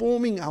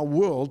conforming our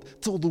world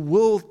till the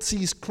world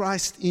sees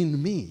Christ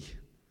in me.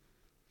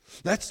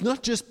 That's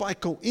not just by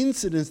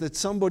coincidence that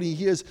somebody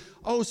hears,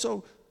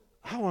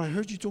 I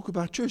heard you talk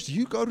about church. Do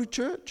you go to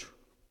church?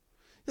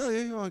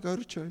 Yeah, I go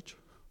to church.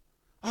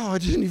 Oh, I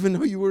didn't even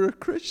know you were a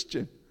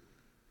Christian.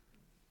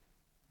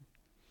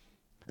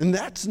 And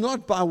that's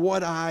not by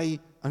what and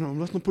I'm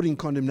not putting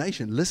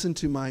condemnation. Listen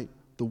to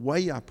the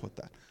way I put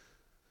that.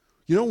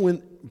 You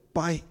know,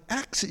 by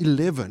Acts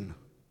 11,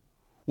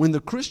 when the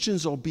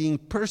Christians are being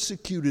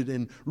persecuted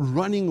and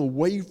running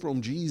away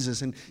from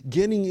Jesus and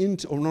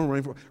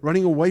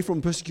running away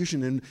from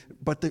persecution,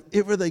 but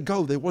wherever they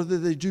go, what do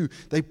they do?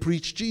 They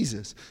preach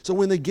Jesus. So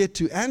when they get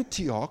to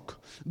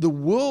Antioch, the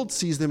world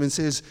sees them and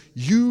says,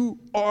 you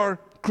are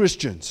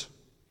Christians.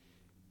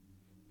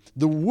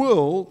 The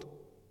world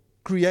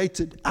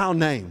created our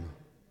name.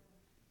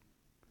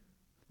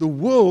 The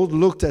world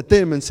looked at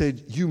them and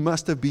said, you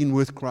must have been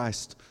with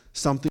Christ.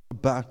 Something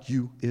about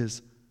you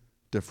is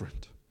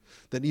different.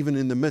 That even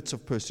in the midst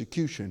of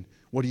persecution,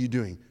 what are you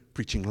doing?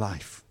 Preaching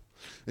life.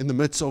 In the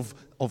midst of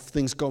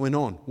things going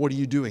on, what are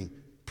you doing?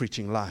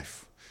 Preaching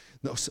life.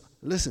 Now,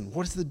 listen,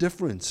 what is the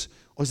difference?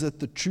 Or is it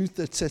the truth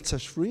that sets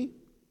us free?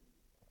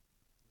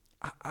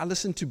 I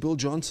listened to Bill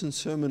Johnson's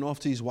sermon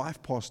after his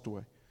wife passed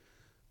away.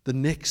 The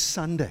next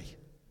Sunday.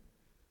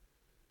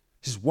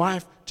 His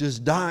wife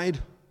just died,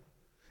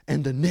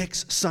 And the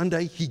next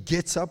Sunday, he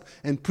gets up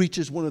and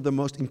preaches one of the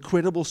most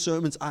incredible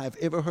sermons I have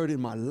ever heard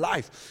in my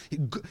life.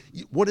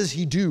 What does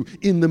he do?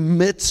 In the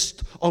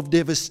midst of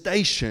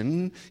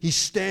devastation, he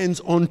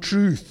stands on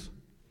truth.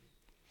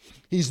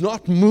 He's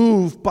not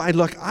moved by,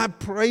 like, I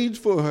prayed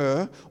for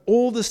her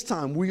all this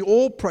time. We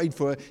all prayed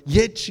for her,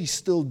 yet she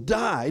still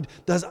died.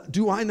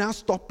 Do I now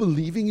stop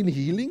believing in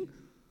healing?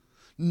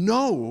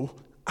 No,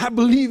 I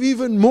believe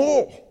even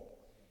more.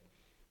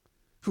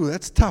 Ooh,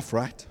 that's tough,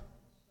 right?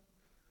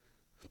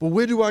 But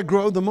where do I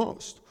grow the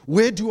most?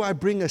 Where do I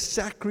bring a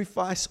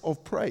sacrifice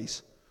of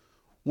praise?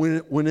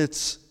 When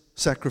it's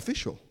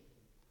sacrificial.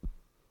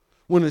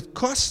 When it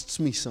costs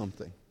me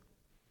something.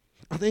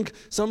 I think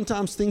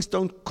sometimes things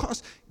don't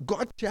cost.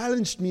 God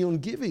challenged me on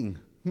giving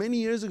many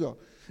years ago.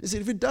 He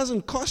said, if it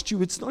doesn't cost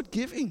you, it's not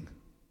giving.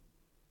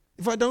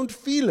 If I don't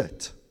feel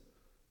it,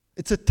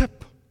 it's a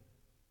tip.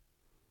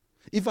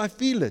 If I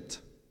feel it,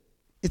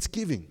 it's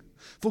giving.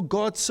 For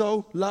God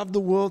so loved the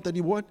world that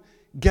he what?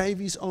 Gave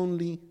his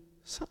only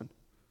Son.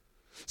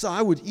 So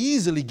I would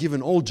easily give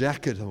an old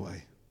jacket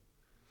away.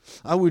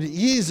 I would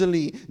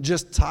easily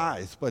just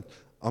tithe, but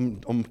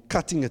I'm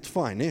cutting it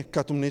fine.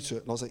 Cut hom net so.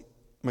 Dan sê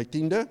my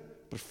tiende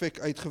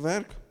perfek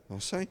uitgewerk. Dan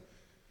sê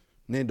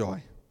net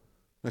daai.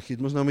 Ek het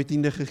mos nou my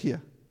tiende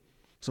gegee.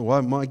 So why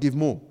might I give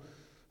more?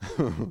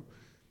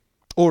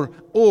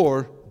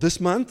 or this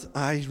month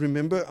I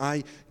remember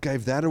I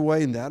gave that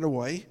away and that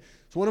away.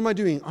 So what am I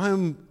doing?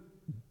 I'm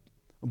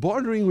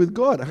bartering with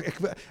God.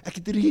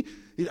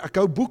 Ek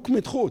hou boek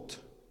met God.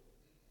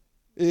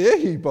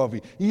 Hey,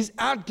 Bobby. He's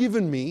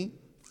outgiven me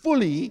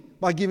fully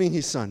by giving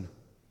his Son.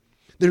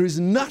 There is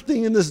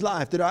nothing in this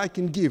life that I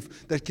can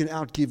give that can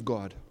outgive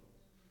God.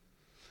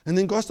 And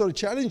then God started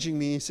challenging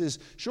me. He says,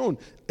 Shawn,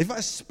 if I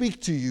speak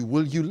to you,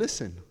 will you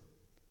listen?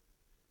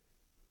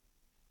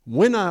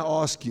 When I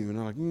ask you, and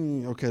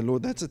I'm like, okay,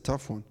 Lord, that's a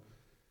tough one.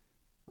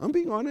 I'm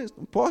being honest.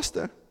 I'm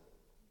pastor.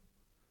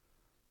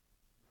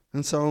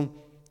 And so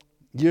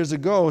years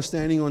ago,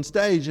 standing on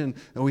stage, and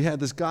we had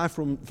this guy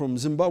from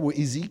Zimbabwe,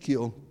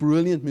 Ezekiel,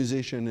 brilliant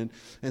musician,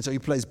 and so he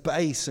plays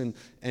bass,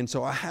 and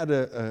so I had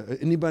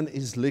an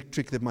Ibanez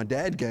electric that my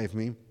dad gave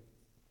me,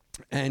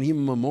 and him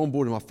and my mom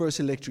bought my first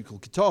electrical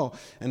guitar,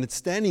 and it's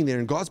standing there,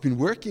 and God's been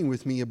working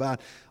with me about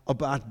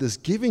this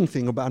giving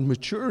thing, about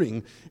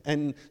maturing,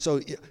 and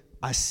so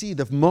I see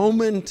the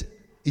moment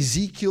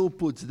Ezekiel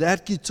puts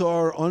that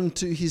guitar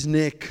onto his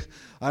neck,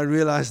 I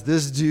realize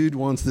this dude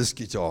wants this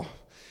guitar.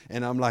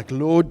 And I'm like,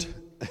 Lord,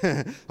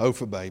 hou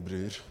verby,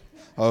 broer.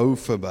 Hou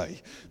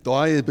verby.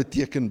 Daai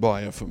beteken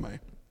baie vir my.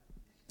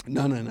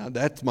 No,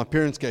 that my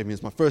parents gave me.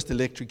 It's my first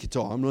electric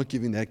guitar. I'm not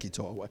giving that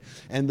guitar away.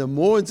 And the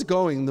more it's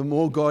going, the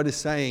more God is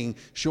saying,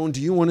 Shawn, do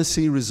you want to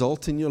see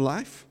result in your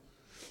life?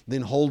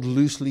 Then hold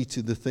loosely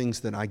to the things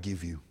that I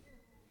give you.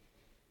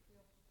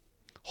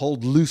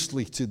 Hold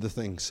loosely to the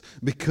things,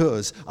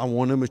 because I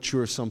want to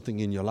mature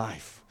something in your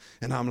life.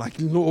 And I'm like,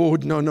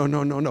 Lord, no.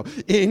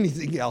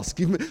 Anything else.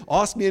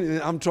 Ask me,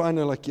 and I'm trying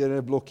to like,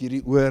 blok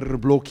hierdie oor,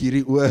 blok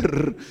hierdie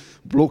oor,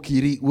 blok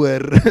hierdie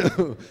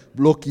oor,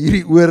 blok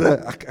hierdie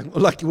oor.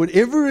 Like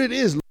whatever it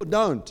is, Lord,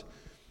 don't.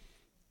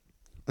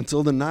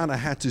 Until the night I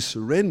had to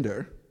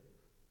surrender.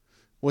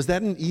 Was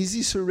that an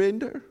easy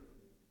surrender?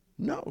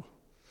 No.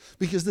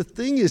 Because the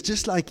thing is,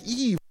 just like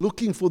Eve,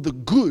 looking for the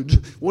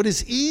good, what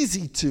is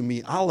easy to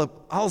me,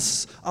 I'll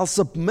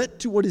submit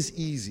to what is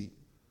easy.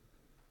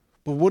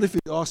 But what if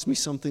it asks me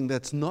something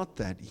that's not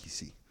that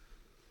easy?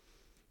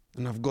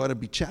 And I've got to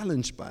be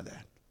challenged by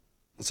that.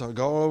 And so I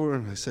go over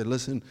and I say,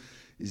 listen,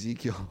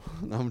 Ezekiel,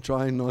 and I'm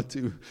trying not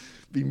to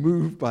be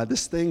moved by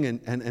this thing.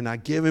 And I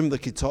give him the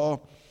guitar,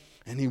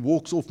 and he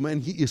walks off.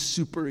 Man, he is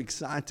super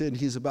excited.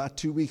 He's about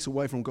 2 weeks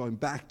away from going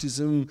back to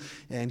Zim,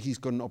 and he's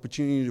got an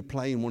opportunity to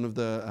play in one of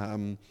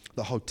the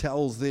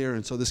hotels there.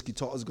 And so this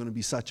guitar is going to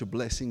be such a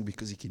blessing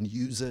because he can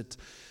use it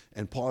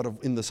and part of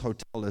in this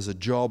hotel as a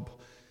job.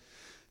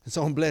 And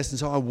so I'm blessed. And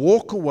so I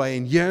walk away,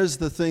 and here's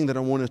the thing that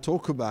I want to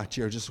talk about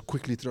here, just to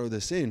quickly throw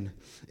this in,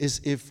 is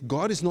if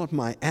God is not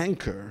my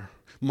anchor,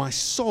 my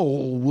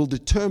soul will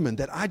determine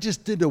that I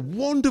just did a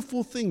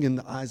wonderful thing in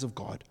the eyes of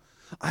God.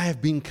 I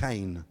have been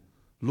Cain.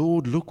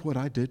 Lord, look what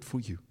I did for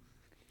you.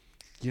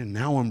 Yeah,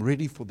 now I'm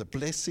ready for the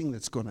blessing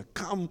that's going to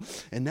come.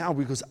 And now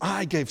because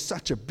I gave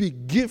such a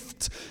big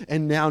gift,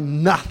 and now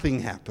nothing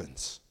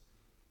happens.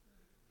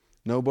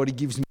 Nobody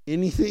gives me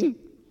anything.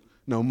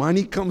 No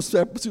money comes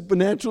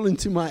supernatural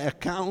into my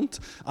account.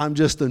 I'm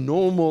just a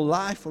normal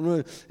life.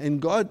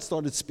 And God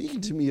started speaking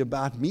to me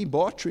about me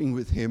bartering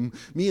with him,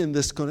 me in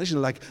this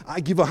connection. Like, I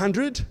give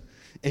 100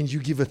 and you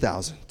give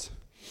 1,000.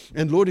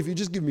 And Lord, if you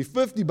just give me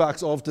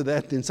 $50 after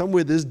that, then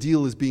somewhere this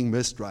deal is being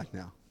missed right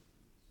now.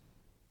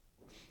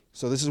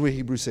 So this is where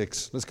Hebrews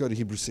 6. Let's go to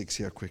Hebrews 6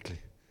 here quickly.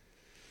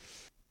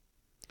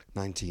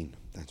 19.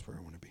 That's where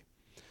I want to be.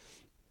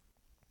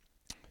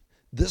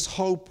 This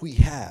hope we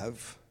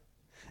have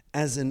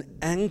as an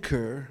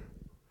anchor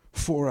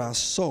for our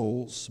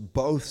souls,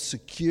 both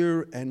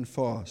secure and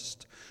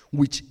fast,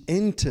 which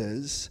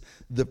enters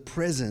the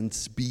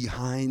presence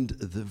behind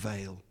the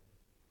veil.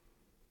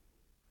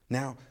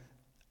 Now,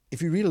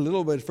 if you read a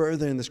little bit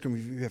further in the scripture,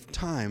 if you have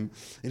time,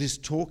 it is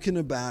talking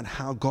about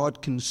how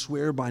God can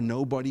swear by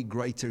nobody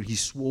greater. He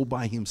swore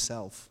by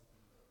himself.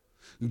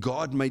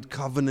 God made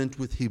covenant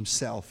with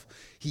himself.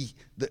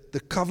 The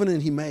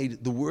covenant he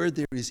made, the word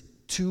there is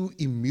two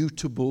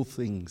immutable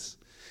things.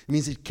 It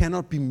means it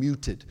cannot be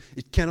muted.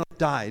 It cannot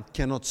die. It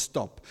cannot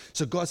stop.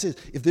 So God says,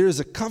 if there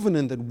is a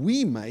covenant that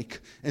we make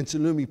and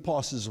Salome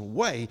passes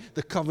away,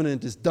 the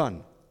covenant is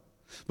done.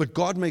 But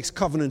God makes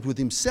covenant with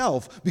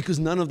himself because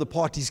none of the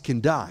parties can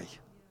die.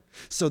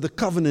 So the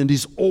covenant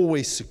is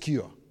always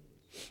secure.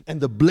 And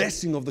the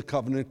blessing of the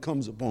covenant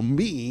comes upon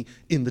me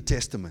in the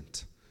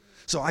testament.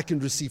 So I can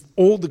receive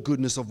all the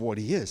goodness of what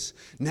he is.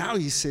 Now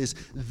he says,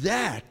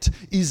 that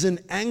is an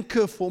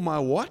anchor for my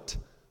what?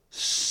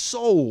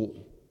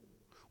 Soul.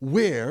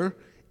 Where?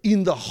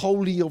 In the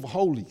Holy of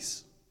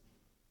Holies.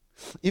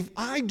 If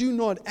I do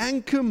not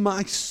anchor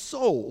my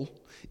soul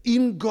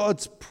in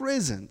God's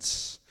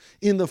presence,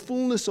 in the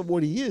fullness of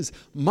what he is,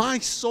 my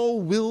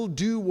soul will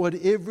do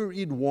whatever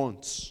it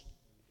wants.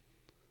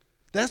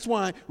 That's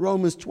why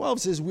Romans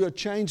 12 says we are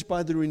changed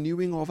by the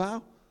renewing of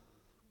our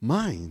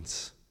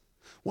minds.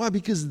 Why?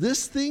 Because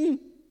this thing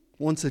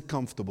wants it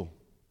comfortable.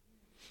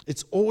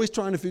 It's always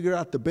trying to figure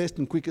out the best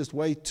and quickest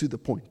way to the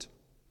point.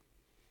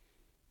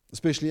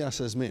 Especially us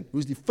as men. Hoe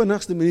is die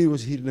vinnigste manier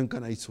ons hierdie ding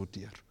kan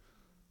uitsorteer?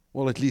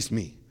 Well, at least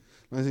me.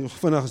 Dan sê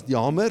vinnig is die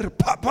hamer,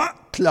 papa,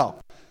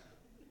 klaar.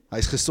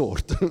 Hy's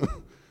gesort.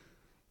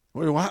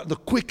 The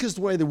quickest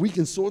way that we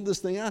can sort this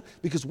thing out,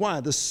 because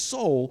why? The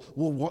soul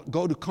will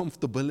go to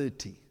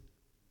comfortability.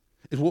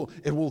 It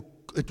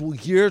will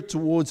gear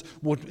towards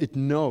what it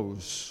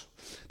knows.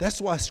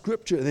 That's why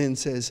Scripture then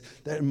says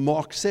that in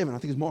Mark 7, I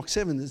think it's Mark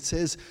 7, it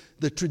says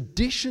the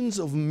traditions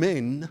of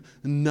men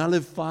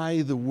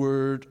nullify the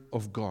word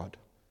of God.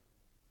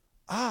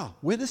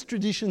 Where does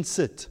tradition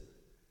sit?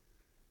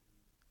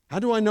 How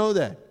do I know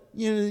that?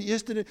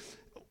 Yesterday,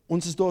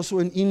 ons is daar so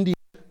in India.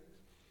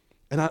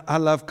 And I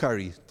love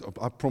curry.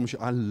 I promise you,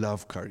 I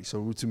love curry.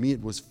 So to me,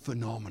 it was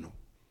phenomenal.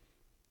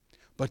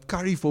 But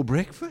curry for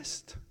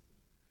breakfast?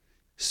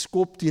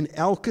 Skop teen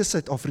elke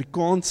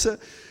Suid-Afrikaanse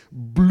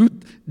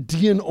bloed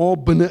DNA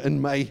binne in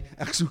my.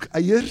 Ek soek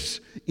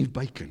eiers en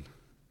bacon.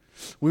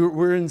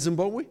 We're in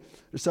Zimbabwe.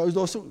 So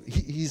also,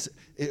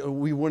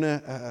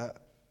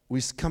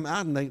 we come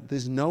out and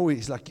there's no way.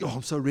 He's like,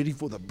 I'm so ready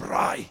for the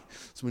braai.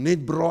 So we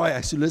need braai.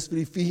 I so lust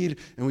vir die vuur.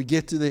 And we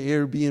get to the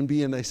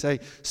Airbnb and they say,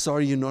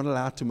 sorry, you're not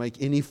allowed to make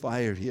any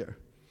fire here.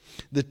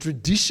 The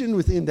tradition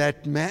within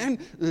that man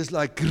is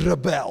like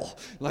rebel.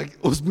 Like,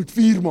 ons moet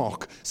vuur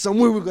maak.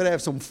 Somewhere we've got to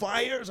have some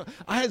fires.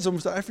 I had some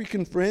South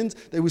African friends.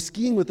 They were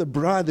skiing with a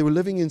braai. They were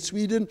living in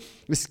Sweden.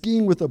 They were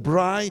skiing with a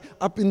braai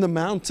up in the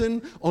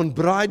mountain on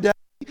braai day.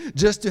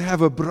 Just to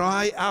have a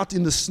braai out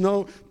in the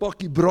snow.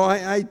 Pakkie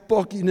braai uit,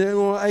 pakkie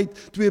nou uit.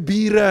 Twee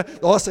biere.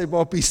 Daar sê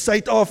papi,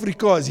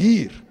 Suid-Afrika is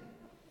hier.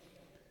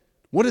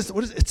 What is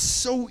it's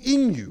so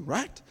in you,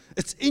 right?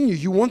 It's in you.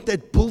 You want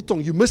that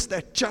biltong. You miss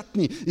that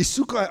chutney. Jy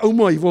soek hy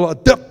ouma, jy wil haar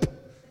dip.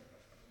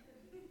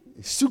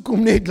 Jy soek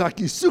hom net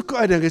like jy soek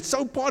hy ding. It's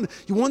so part.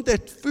 You want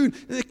that food.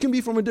 And it can be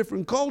from a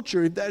different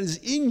culture. If that is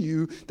in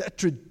you, that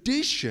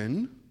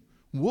tradition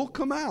will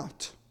come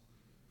out.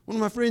 One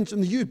of my friends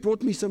from the youth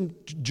brought me some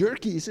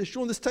jerky. He said,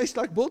 Shawn, this tastes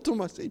like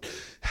biltong. I said,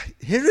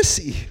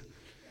 heresy.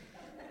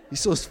 Hy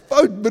sê,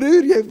 fout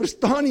broer, jy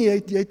verstaan nie.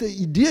 Jy het 'n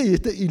idee, jy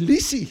het 'n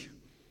illusie.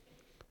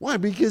 Why?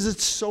 Because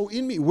it's so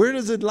in me. Where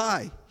does it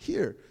lie?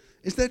 Here.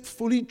 Is that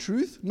fully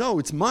truth? No,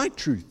 it's my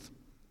truth.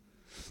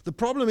 The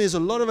problem is a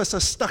lot of us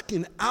are stuck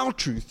in our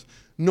truth,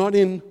 not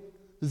in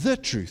the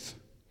truth.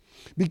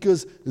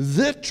 Because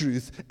the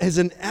truth is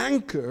an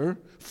anchor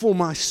for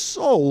my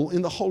soul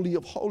in the Holy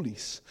of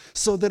Holies,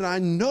 so that I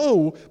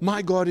know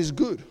my God is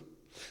good,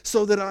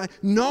 so that I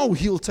know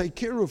He'll take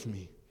care of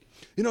me.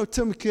 You know,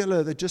 Tim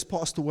Keller, that just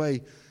passed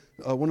away,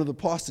 one of the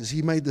pastors,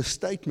 he made this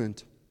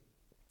statement,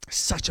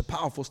 such a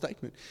powerful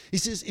statement. He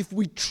says, if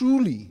we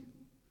truly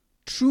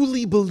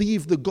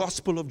believe the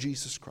gospel of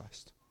Jesus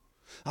Christ,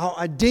 our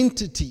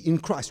identity in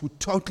Christ would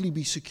totally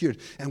be secured,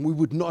 and we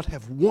would not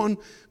have one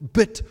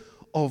bit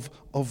of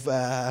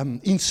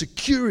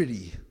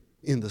insecurity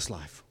in this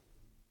life.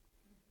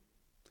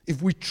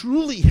 If we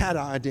truly had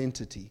our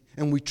identity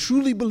and we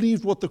truly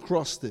believed what the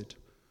cross did,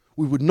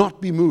 we would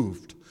not be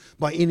moved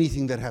by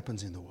anything that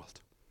happens in the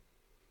world.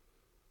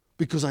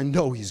 Because I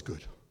know He's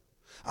good.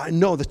 I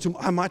know that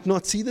I might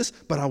not see this,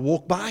 but I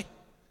walk by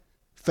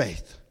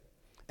faith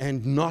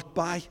and not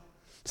by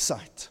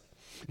sight.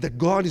 That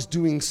God is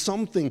doing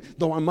something,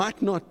 though I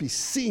might not be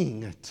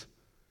seeing it,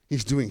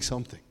 He's doing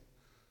something.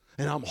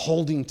 And I'm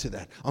holding to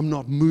that. I'm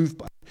not moved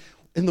by it.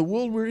 In the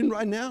world we're in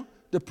right now,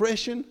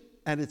 depression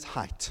at its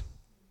height.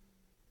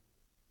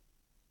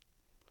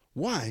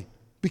 Why?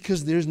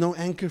 Because there's no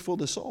anchor for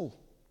the soul.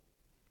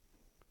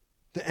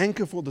 The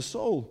anchor for the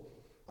soul,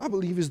 I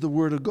believe, is the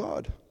Word of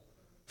God,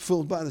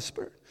 filled by the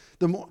Spirit.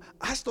 The more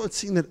I start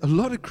seeing that a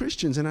lot of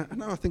Christians, and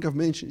I think I've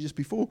mentioned just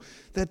before,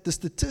 that the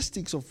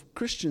statistics of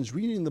Christians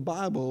reading the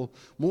Bible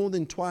more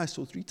than twice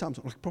or three times,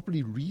 like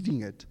properly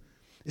reading it,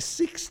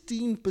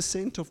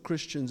 16% of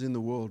Christians in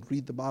the world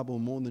read the Bible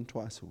more than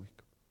twice a week.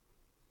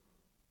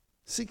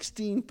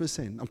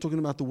 16%. I'm talking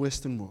about the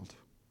Western world.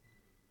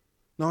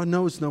 Now, I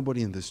know it's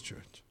nobody in this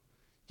church.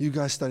 You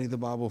guys study the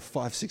Bible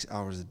 5-6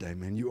 hours a day,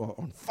 man. You are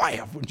on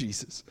fire for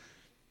Jesus.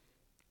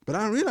 But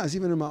I realized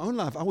even in my own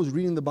life, I was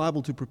reading the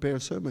Bible to prepare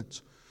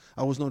sermons.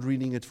 I was not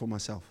reading it for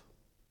myself.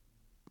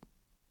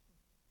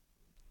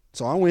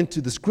 So I went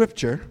to the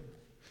scripture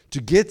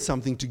to get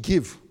something to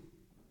give.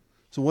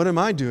 So what am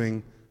I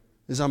doing?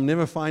 Is I'm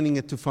never finding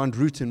it to find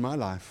root in my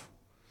life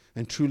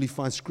and truly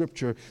find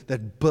scripture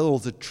that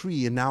builds a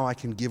tree, and now I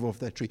can give off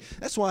that tree.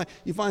 That's why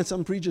you find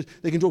some preachers,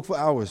 they can talk for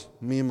hours,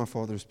 me and my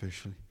father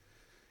especially.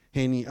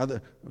 Henny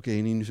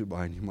nie so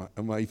baie nie,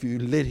 maar if you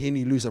let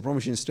Henny loose, I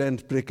promise you,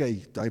 stand preek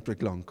hy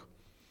preek lank.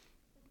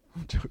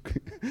 I'm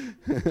joking.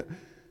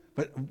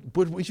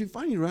 But if you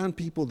find around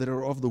people that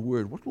are of the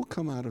Word, what will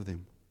come out of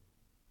them?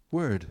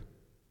 Word.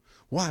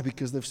 Why?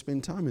 Because they've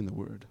spent time in the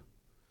Word.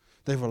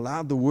 They've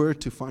allowed the Word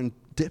to find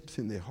depth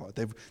in their heart.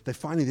 They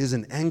find there's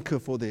an anchor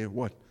for their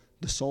what?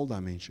 The soul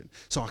dimension.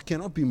 So I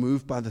cannot be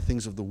moved by the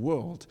things of the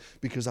world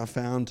because I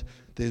found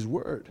there's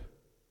Word.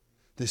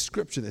 There's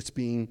Scripture that's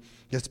being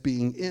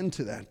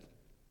into that.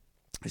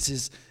 It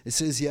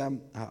says here,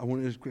 I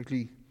want to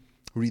quickly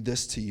read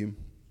this to you.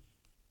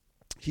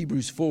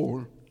 Hebrews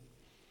 4.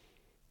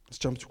 Let's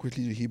jump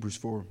quickly to Hebrews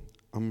 4.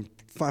 I'm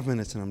 5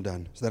 minutes and I'm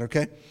done. Is that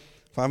okay?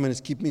 5 minutes,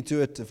 keep me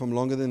to it. If I'm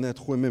longer than that,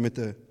 gooi me met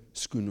 'n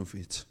skoen of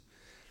iets.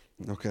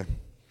 Okay.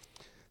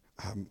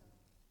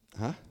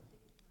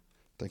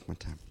 Take my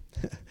time.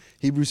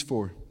 Hebrews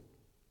 4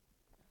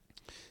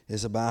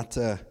 is about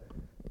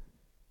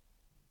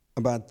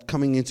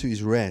coming into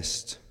his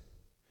rest.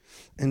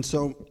 And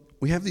so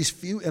we have these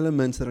few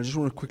elements that I just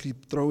want to quickly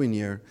throw in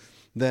here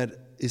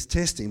that is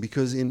testing,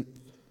 because in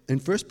 1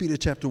 Peter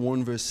chapter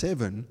 1 verse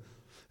 7,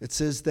 it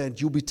says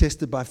that you'll be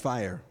tested by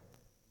fire.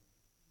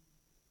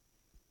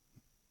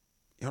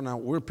 Now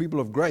we're people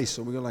of grace,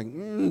 so we're like,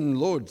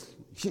 Lord,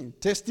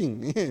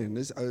 testing,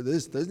 there's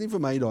nie vir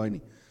my daai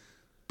nie.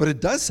 But it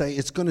does say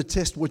it's going to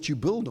test what you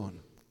build on.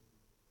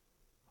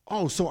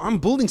 Oh, so I'm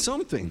building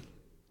something.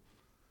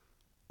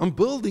 I'm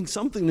building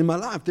something in my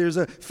life. There's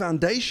a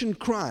foundation,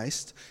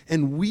 Christ,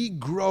 and we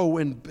grow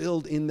and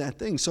build in that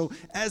thing. So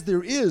as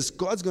there is,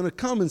 God's going to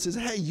come and says,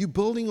 hey, you're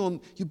building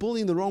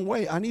the wrong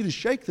way. I need to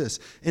shake this.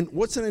 And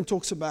what's the name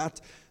talks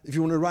about, if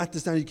you want to write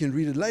this down, you can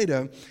read it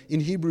later. In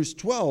Hebrews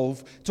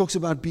 12, it talks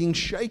about being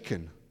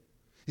shaken.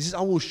 He says,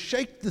 I will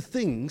shake the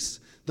things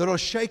that are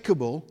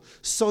shakeable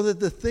so that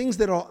the things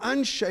that are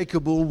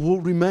unshakable will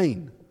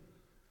remain.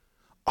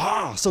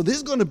 So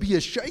there's going to be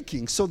a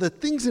shaking so that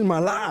things in my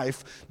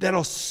life that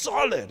are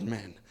solid,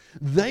 man,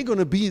 they're going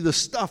to be the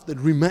stuff that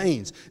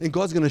remains. And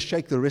God's going to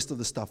shake the rest of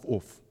the stuff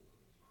off.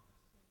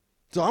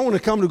 So I want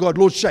to come to God,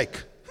 Lord,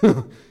 shake.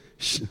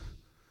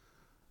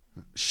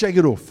 Shake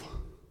it off.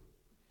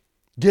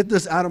 Get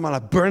this out of my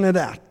life. Burn it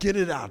out. Get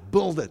it out.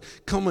 Build it.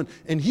 Come on.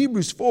 And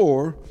Hebrews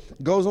 4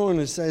 goes on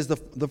and says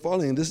the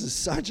following. This is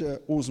such an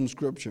awesome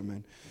scripture,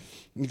 man.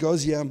 It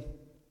goes here.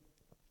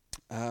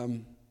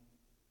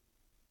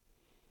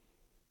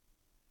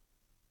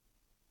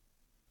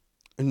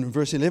 And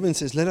verse 11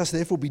 says, let us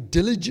therefore be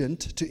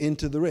diligent to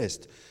enter the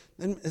rest.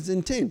 And it's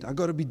intent. I've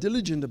got to be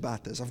diligent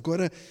about this. I've got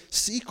to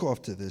seek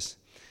after this.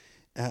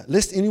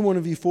 Lest any one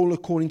of you fall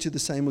according to the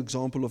same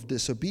example of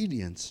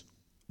disobedience.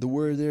 The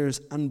word there is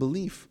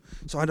unbelief.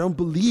 So I don't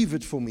believe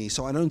it for me.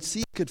 So I don't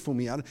seek it for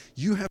me.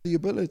 You have the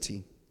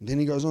ability. And then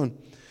he goes on.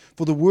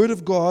 For the word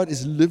of God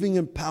is living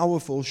and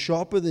powerful,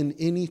 sharper than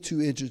any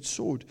two-edged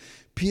sword,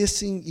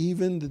 piercing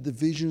even the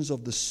divisions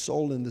of the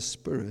soul and the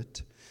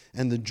spirit,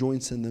 and the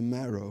joints and the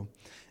marrow,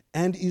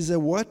 and is a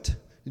what?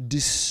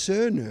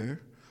 Discerner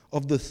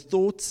of the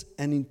thoughts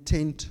and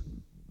intent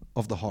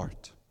of the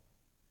heart.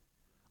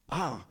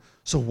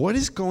 So what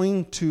is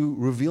going to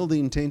reveal the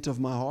intent of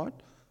my heart?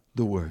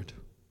 The word.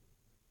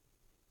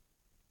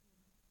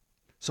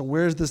 So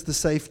where does the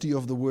safety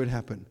of the word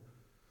happen?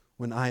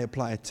 When I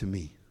apply it to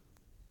me.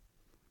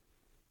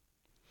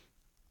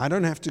 I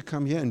don't have to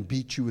come here and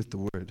beat you with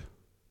the word.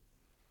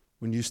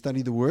 When you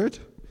study the word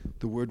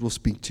will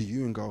speak to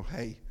you and go,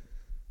 hey,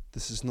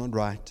 this is not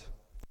right.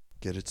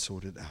 Get it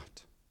sorted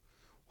out.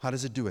 How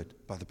does it do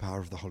it? By the power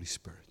of the Holy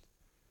Spirit.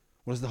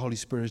 What does the Holy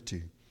Spirit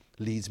do?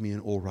 Leads me in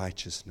all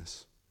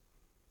righteousness.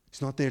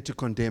 He's not there to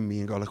condemn me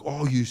and go like,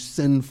 oh, you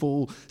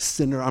sinful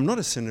sinner. I'm not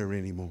a sinner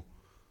anymore.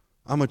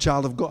 I'm a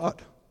child of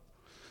God.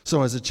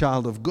 So as a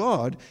child of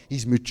God,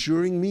 He's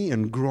maturing me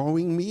and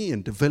growing me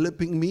and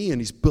developing me,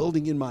 and He's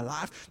building in my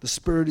life. The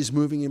Spirit is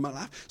moving in my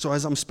life. So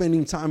as I'm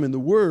spending time in the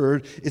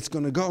Word, it's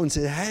going to go and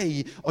say,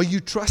 hey, are you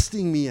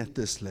trusting me at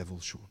this level,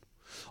 Shawn?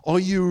 Are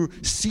you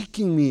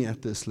seeking me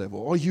at this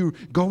level? Are you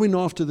going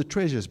after the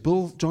treasures?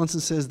 Bill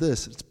Johnson says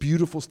this. It's a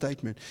beautiful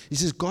statement. He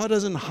says, God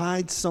doesn't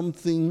hide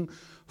something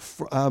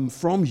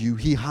from you.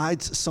 He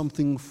hides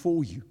something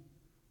for you.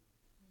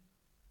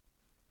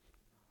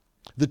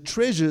 The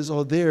treasures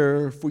are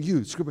there for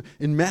you.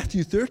 In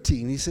Matthew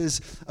 13, he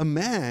says, a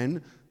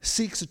man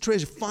seeks a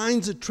treasure,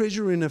 finds a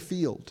treasure in a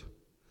field,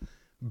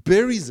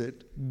 buries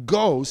it,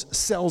 goes,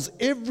 sells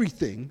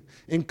everything,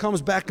 and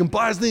comes back and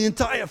buys the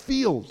entire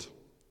field.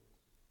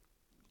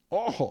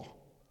 Oh,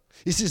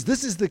 he says,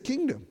 this is the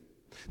kingdom.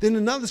 Then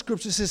another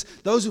scripture says,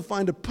 those who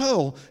find a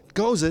pearl,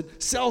 goes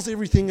it, sells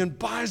everything and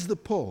buys the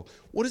pearl.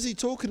 What is he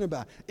talking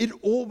about? It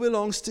all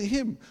belongs to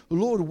him.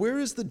 Lord, where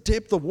is the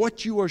depth of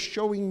what you are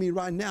showing me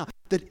right now?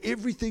 That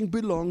everything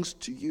belongs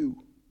to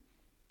you.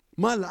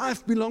 My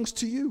life belongs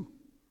to you.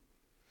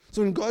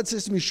 So when God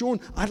says to me, Shawn,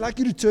 I'd like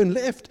you to turn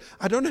left,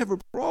 I don't have a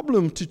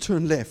problem to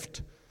turn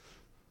left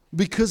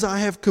because I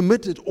have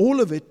committed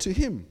all of it to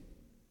him.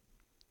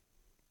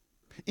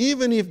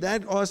 Even if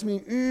that asks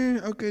me,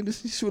 okay,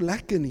 this is so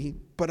lekker,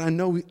 but I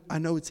know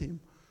it's him.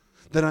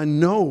 That I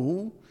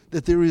know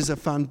that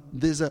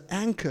there's an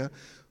anchor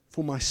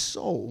for my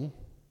soul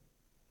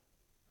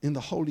in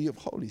the Holy of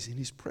Holies, in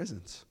his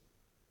presence.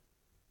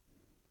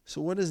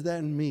 So what does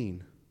that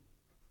mean?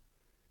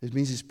 It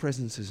means his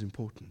presence is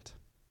important.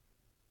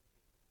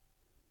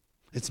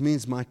 It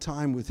means my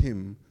time with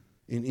him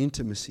in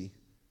intimacy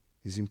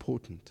is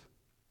important.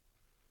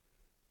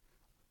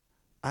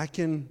 I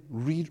can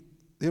read.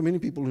 There are many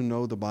people who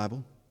know the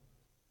Bible,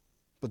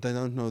 but they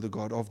don't know the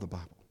God of the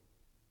Bible.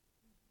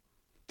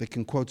 They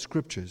can quote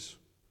scriptures,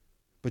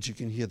 but you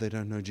can hear they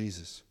don't know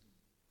Jesus.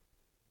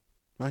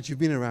 Right? You've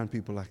been around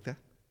people like that.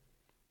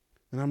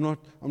 And I'm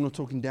not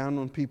talking down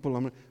on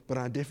people, but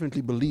I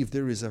definitely believe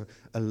there is a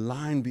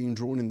line being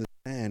drawn in the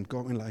sand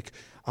going like,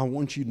 I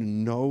want you to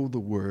know the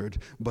word,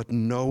 but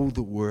know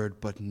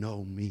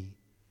me.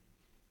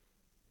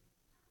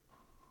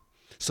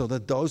 So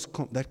that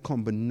that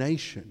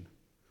combination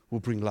will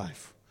bring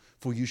life.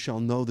 For you shall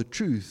know the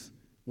truth.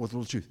 What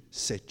will the truth?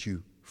 Set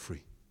you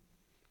free.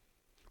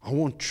 I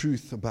want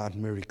truth about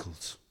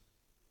miracles.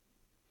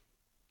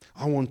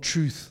 I want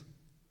truth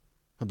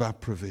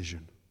about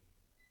provision.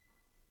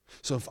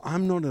 So if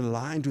I'm not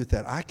aligned with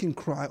that, I can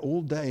cry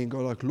all day and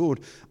go like,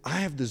 Lord, I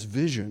have this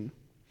vision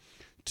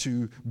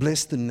to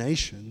bless the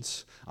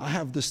nations. I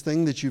have this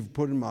thing that you've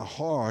put in my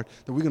heart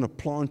that we're going to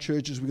plant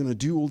churches, we're going to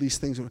do all these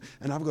things,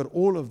 and I've got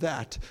all of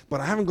that, but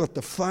I haven't got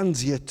the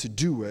funds yet to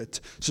do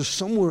it. So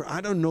somewhere I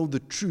don't know the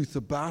truth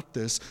about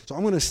this, so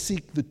I'm going to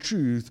seek the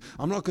truth.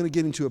 I'm not going to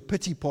get into a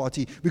pity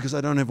party because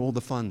I don't have all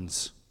the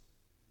funds.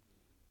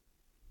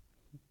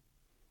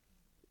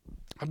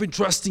 I've been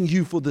trusting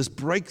you for this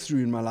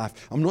breakthrough in my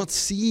life. I'm not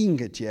seeing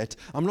it yet.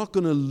 I'm not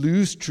going to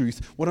lose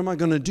truth. What am I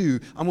going to do?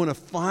 I'm going to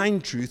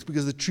find truth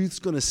because the truth's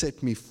going to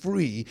set me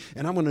free.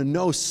 And I'm going to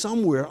know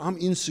somewhere I'm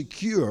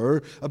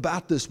insecure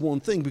about this one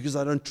thing because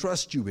I don't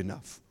trust you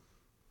enough.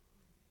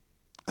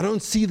 I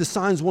don't see the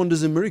signs,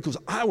 wonders, and miracles.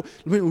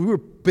 When we were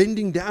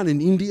bending down in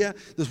India,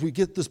 we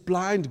get this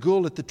blind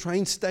girl at the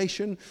train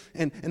station,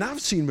 and I've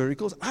seen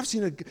miracles. I've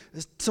seen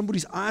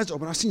somebody's eyes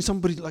open. I've seen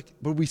somebody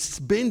but we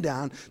bend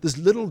down, this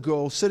little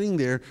girl sitting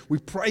there. We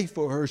pray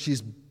for her. She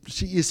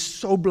is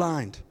so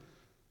blind.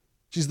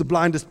 She's the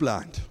blindest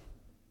blind.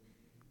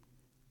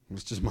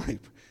 It's just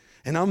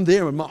and I'm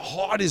there, and my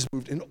heart is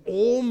moved, and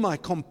all my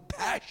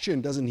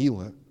compassion doesn't heal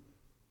her.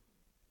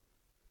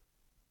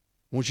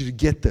 I want you to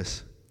get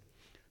this.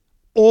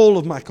 All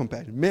of my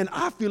compassion. Man,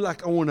 I feel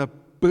like I want to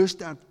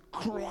burst out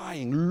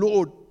crying.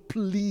 Lord,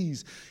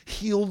 please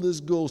heal this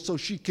girl so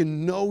she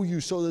can know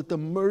you, so that the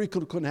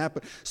miracle can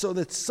happen, so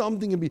that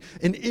something can be,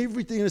 and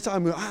everything inside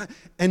me,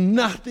 and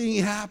nothing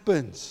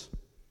happens.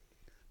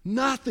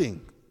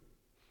 Nothing.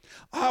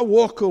 I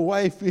walk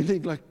away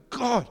feeling like,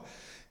 God,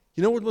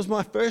 you know what was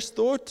my first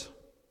thought?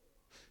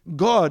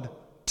 God,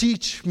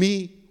 teach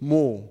me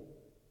more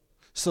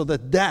so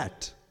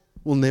that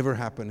will never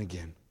happen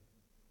again.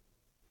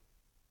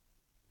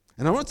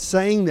 And I'm not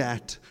saying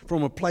that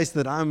from a place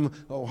that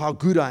how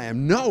good I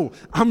am. No,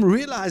 I'm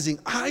realizing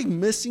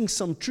I'm missing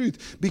some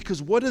truth.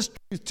 Because what does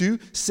truth do?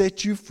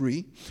 Set you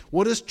free.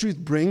 What does truth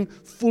bring?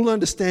 Full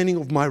understanding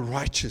of my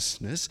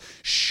righteousness.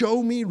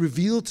 Show me,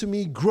 reveal to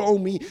me, grow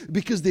me.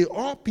 Because there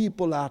are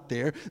people out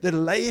there that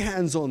lay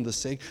hands on the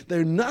sick.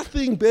 They're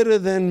nothing better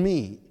than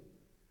me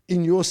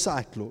in your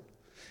sight, Lord.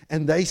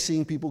 And they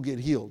seeing people get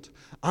healed.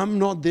 I'm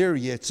not there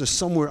yet, so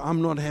somewhere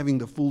I'm not having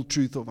the full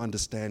truth of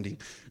understanding.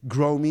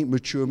 Grow me,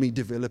 mature me,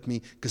 develop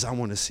me, because I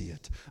want to see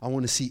it. I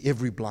want to see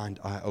every blind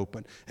eye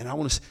open. And I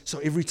want to. So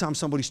every time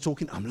somebody's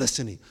talking, I'm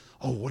listening.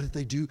 Oh, what did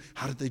they do?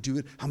 How did they do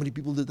it? How many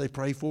people did they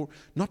pray for?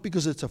 Not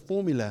because it's a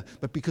formula,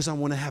 but because I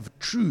want to have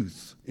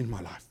truth in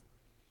my life.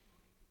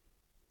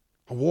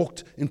 I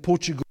walked in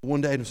Portugal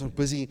one day and I was so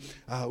busy.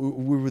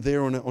 We were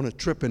there on a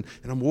trip, and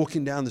I'm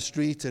walking down the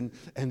street, and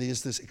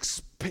there's this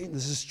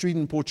street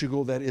in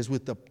Portugal that is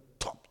with the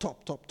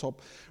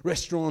top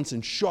restaurants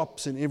and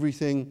shops and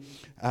everything,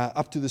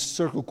 up to this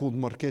circle called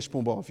Marquês de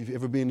Pombal. If you've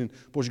ever been in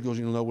Portugal,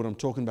 you'll know what I'm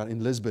talking about,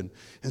 in Lisbon.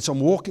 And so I'm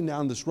walking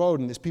down this road,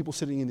 and there's people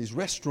sitting in these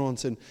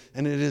restaurants, and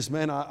it is,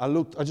 man, I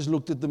just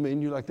looked at the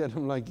menu like that, and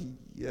I'm like,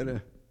 yeah,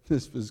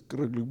 dis is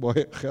kruklik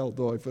baie geld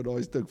daai vir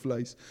daai stuk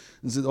vleis.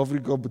 In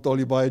Suid-Afrika betaal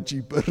jy baie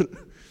cheaper.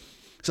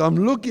 So I'm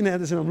looking at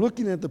this, and I'm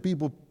looking at the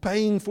people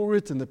paying for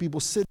it, and the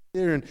people sitting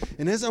there,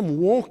 and as I'm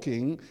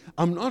walking,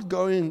 I'm not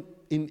going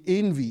in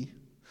envy.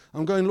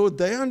 I'm going, Lord,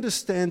 they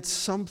understand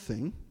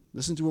something.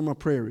 Listen to what my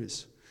prayer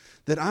is.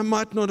 That I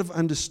might not have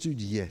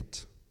understood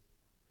yet.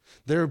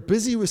 They're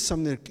busy with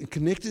something, they're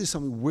connected to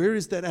something. Where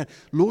is that at?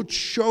 Lord,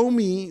 show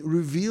me,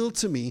 reveal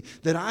to me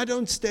that I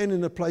don't stand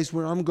in a place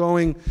where I'm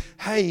going,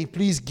 hey,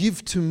 please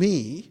give to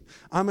me.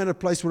 I'm at a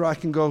place where I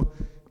can go,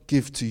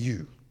 give to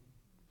you.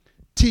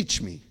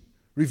 Teach me,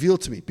 reveal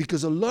to me.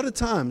 Because a lot of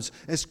times,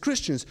 as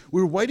Christians,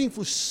 we're waiting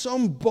for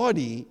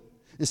somebody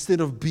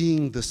instead of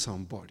being the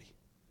somebody.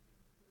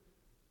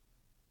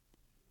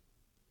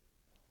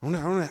 I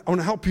want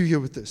to help you here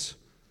with this.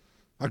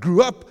 I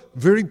grew up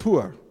very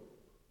poor.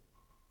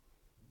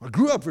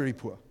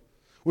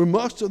 Where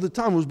most of the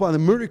time was by the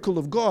miracle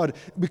of God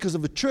because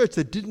of a church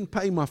that didn't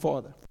pay my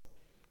father.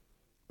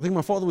 I think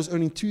my father was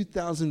earning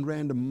 2,000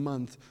 rand a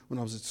month when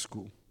I was at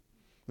school.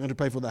 We had to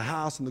pay for the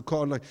house and the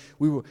car.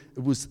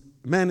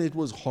 It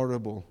was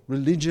horrible.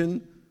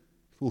 Religion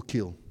will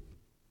kill.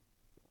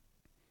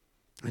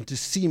 And to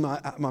see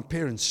my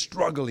parents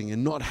struggling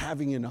and not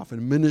having enough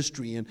in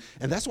ministry. And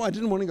that's why I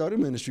didn't want to go to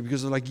ministry.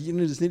 Because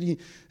dis net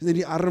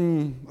die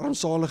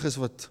armsaliges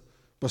wat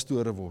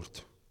pastore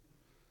word.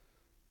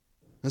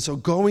 And so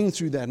going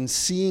through that and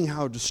seeing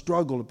how to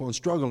struggle upon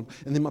struggle,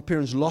 and then my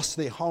parents lost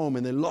their home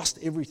and they lost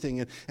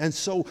everything. And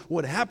so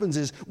what happens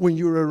is when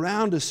you're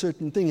around a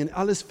certain thing, and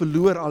alles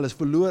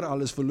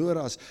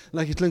verloor as.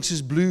 Like it links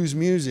as blues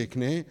music,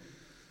 né?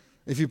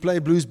 If you play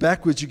blues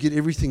backwards, you get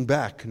everything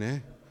back,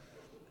 né?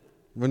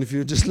 When if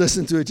you just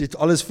listen to it, jy het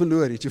alles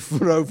verloor. Jy het jou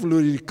vrou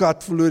verloor, die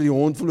kat verloor, die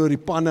hond verloor, die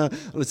panne,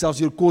 hulle selfs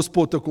jou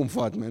kospotte kom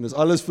vat, man. Dis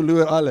alles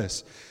verloor,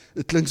 alles.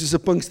 Dit klink soos 'n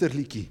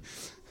Pinksterliedjie.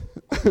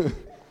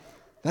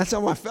 That's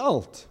how I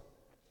felt.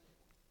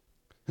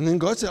 And then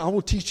God said, I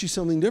will teach you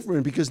something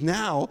different, because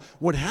now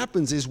what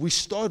happens is we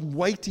start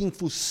waiting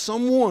for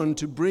someone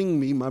to bring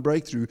me my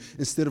breakthrough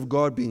instead of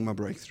God being my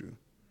breakthrough.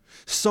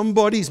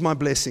 Somebody's my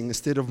blessing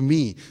instead of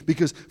me.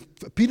 Because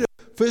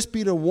 1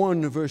 Peter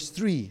 1 verse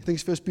 3, I think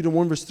it's 1 Peter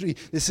 1 verse 3,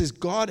 it says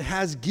God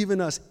has given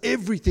us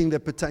everything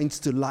that pertains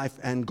to life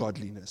and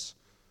godliness.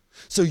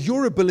 So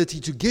your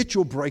ability to get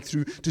your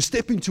breakthrough, to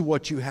step into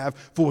what you have,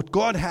 for what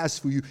God has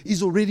for you,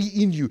 is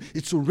already in you.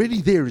 It's already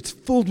there. It's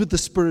filled with the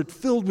Spirit,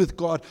 filled with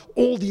God,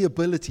 all the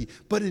ability.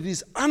 But it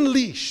is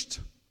unleashed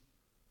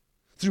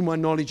through my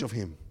knowledge of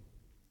Him.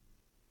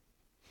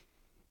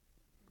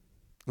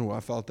 Oh,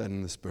 I felt that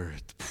in the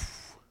Spirit.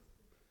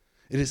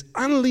 It is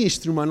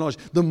unleashed through my knowledge.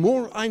 The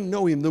more I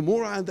know Him, the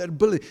more I have that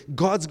ability,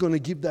 God's going to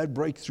give that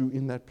breakthrough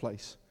in that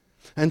place.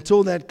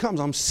 Until that comes,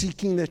 I'm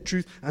seeking that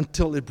truth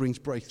until it brings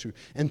breakthrough.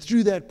 And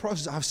through that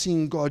process, I've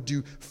seen God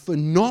do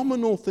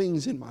phenomenal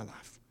things in my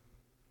life.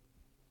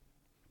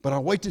 But I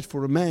waited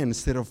for a man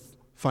instead of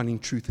finding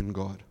truth in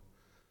God.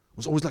 I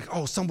was always like,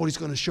 oh, somebody's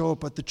going to show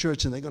up at the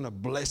church and they're going to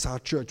bless our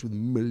church with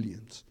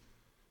millions.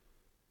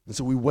 And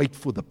so we wait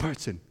for the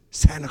person.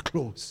 Santa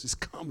Claus is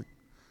coming.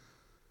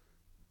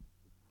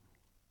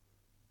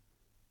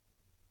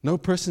 No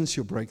person's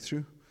your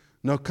breakthrough.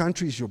 No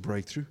country is your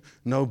breakthrough.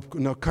 No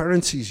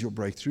currency is your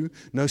breakthrough.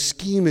 No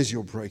scheme is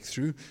your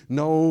breakthrough.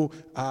 No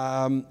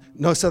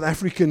South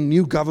African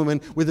new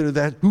government, whether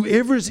that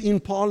whoever's in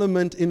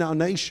parliament in our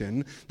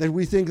nation, that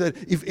we think that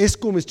if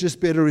Eskom is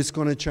just better, it's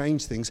going to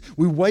change things.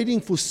 We're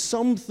waiting for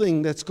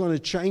something that's going to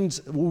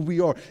change who we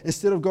are,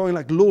 instead of going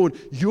like, Lord,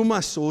 you're my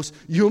source,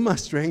 you're my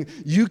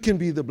strength, you can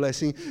be the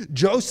blessing.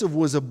 Joseph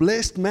was a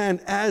blessed man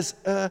as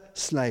a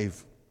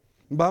slave.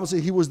 The Bible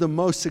says he was the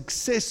most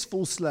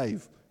successful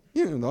slave.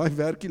 The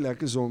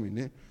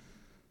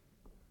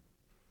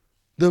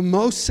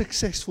most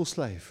successful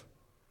slave.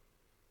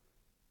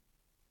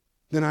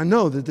 Then I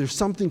know that there's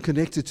something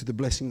connected to the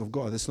blessing of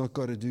God that's not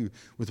got to do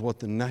with what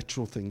the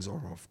natural things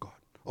are of God,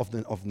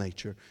 of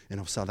nature and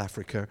of South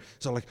Africa.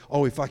 So like,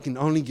 oh, if I can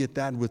only get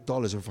that with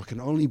dollars, or if I can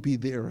only be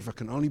there, or if I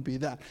can only be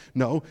that.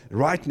 No,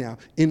 right now,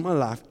 in my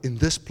life, in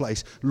this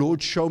place,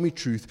 Lord, show me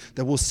truth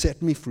that will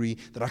set me free,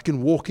 that I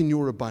can walk in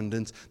your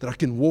abundance, that I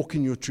can walk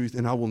in your truth,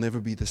 and I will never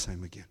be the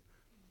same again.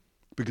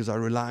 Because I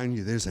rely on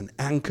you. There's an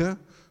anchor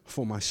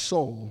for my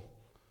soul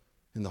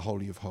in the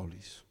Holy of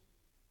Holies.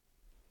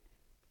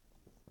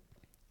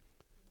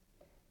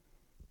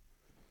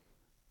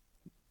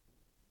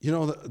 You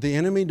know, the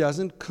enemy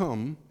doesn't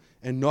come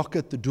and knock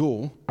at the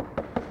door,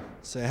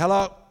 say,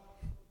 hello,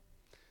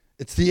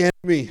 it's the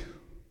enemy.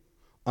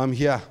 I'm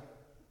here.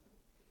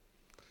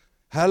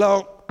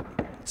 Hello,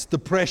 it's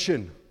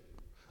depression.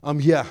 I'm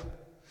here.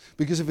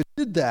 Because if it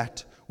did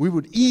that, we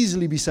would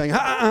easily be saying,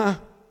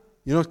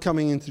 you're not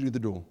coming in through the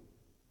door.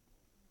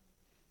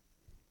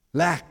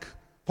 Lack,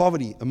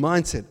 poverty, a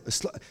mindset.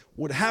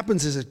 What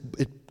happens is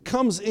it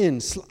comes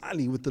in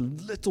slightly with a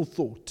little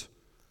thought,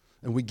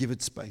 and we give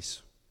it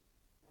space.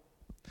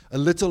 A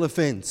little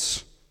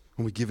offense,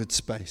 and we give it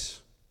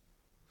space.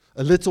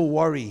 A little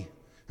worry,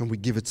 and we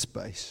give it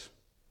space.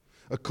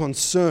 A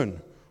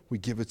concern, we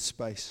give it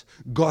space.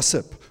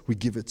 Gossip, we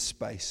give it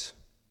space.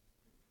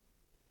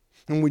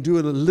 And we do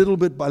it a little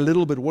bit by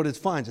little bit. What it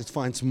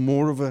finds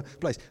more of a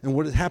place. And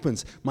what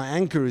happens, my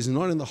anchor is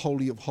not in the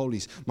Holy of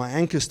Holies. My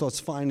anchor starts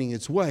finding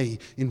its way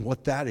in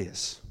what that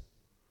is.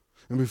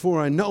 And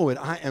before I know it,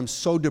 I am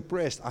so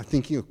depressed, I'm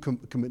thinking of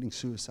committing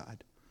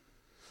suicide.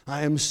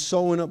 I am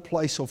so in a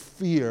place of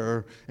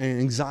fear and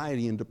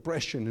anxiety and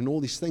depression and all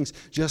these things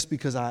just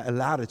because I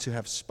allowed it to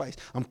have space.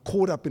 I'm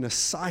caught up in a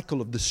cycle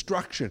of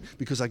destruction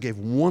because I gave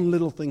one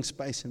little thing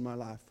space in my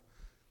life.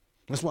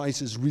 That's why he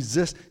says,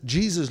 resist.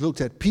 Jesus looked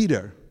at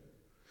Peter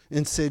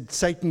and said,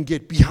 Satan,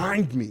 get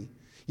behind me.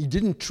 He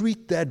didn't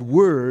treat that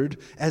word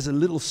as a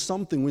little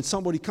something. When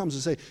somebody comes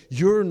and say,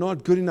 you're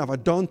not good enough, I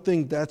don't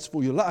think that's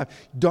for your life.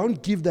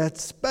 Don't give that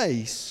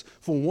space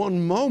for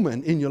one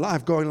moment in your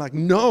life going like,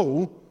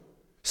 no,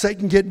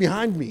 Satan, get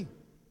behind me.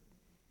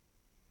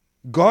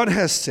 God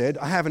has said,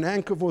 I have an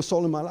anchor for a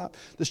soul in my life.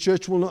 This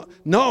church will not.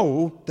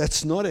 No,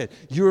 that's not it.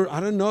 I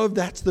don't know if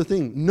that's the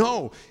thing.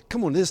 No.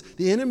 Come on,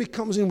 the enemy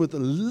comes in with a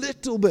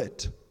little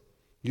bit.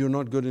 You're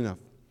not good enough.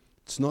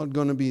 It's not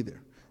going to be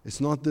there. It's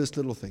not this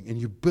little thing.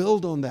 And you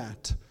build on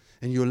that,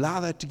 and you allow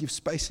that to give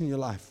space in your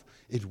life.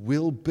 It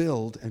will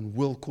build and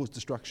will cause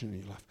destruction in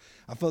your life.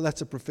 I feel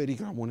that's a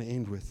prophetic I want to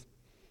end with.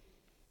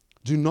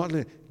 Do not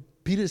let.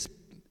 Peter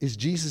is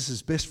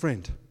Jesus' best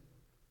friend.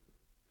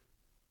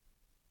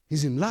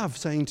 He's in love,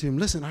 saying to him,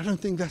 listen, I don't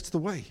think that's the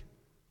way.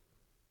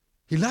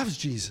 He loves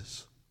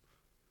Jesus.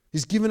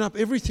 He's given up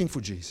everything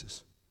for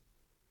Jesus.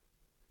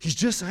 He's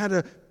just had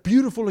a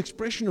beautiful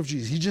expression of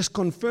Jesus. He just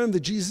confirmed that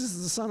Jesus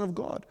is the Son of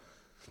God.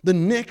 The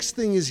next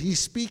thing is he's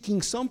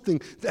speaking something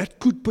that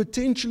could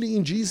potentially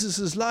in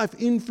Jesus' life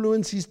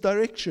influence his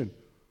direction.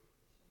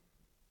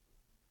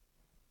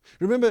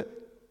 Remember,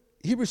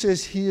 Hebrews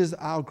says he is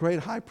our great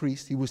high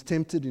priest. He was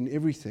tempted in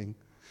everything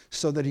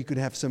so that he could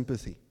have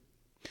sympathy.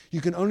 You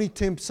can only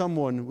tempt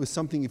someone with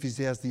something if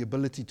he has the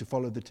ability to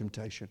follow the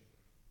temptation.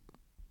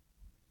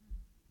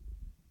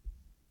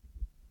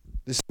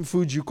 There's some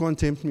foods you can't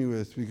tempt me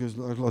with because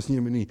I lost near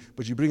my knee.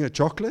 But you bring a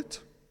chocolate.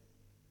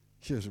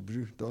 Yes,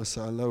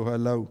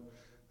 hello.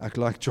 I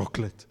like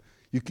chocolate.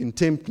 You can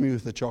tempt me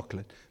with a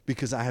chocolate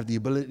because I have the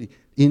ability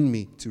in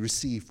me to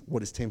receive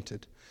what is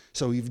tempted.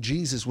 So if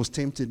Jesus was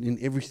tempted in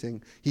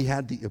everything, he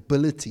had the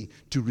ability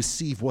to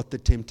receive what the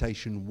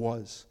temptation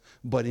was.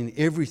 But in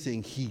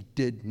everything, he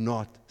did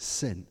not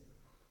sin.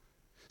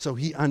 So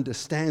he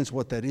understands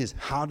what that is.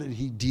 How did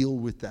he deal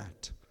with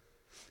that?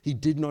 He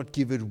did not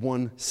give it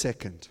 1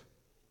 second.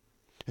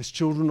 As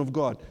children of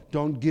God,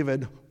 don't give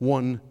it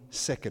 1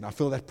 second. I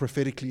feel that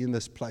prophetically in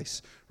this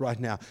place right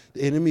now.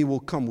 The enemy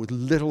will come with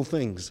little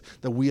things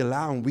that we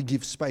allow and we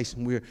give space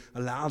and we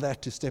allow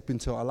that to step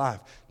into our life.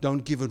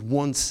 Don't give it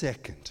 1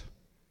 second.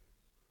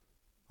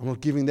 I'm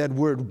not giving that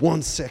word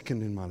 1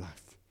 second in my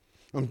life.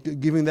 I'm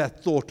giving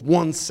that thought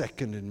 1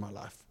 second in my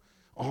life.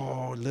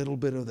 Oh, a little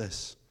bit of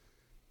this.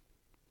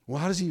 Well,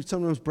 how does he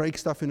sometimes break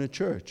stuff in a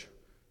church?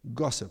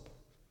 Gossip,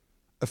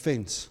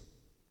 offense.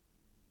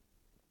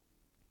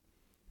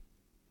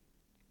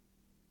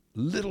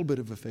 Little bit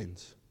of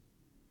offense.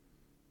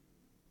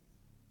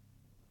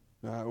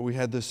 We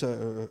had this.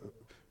 Let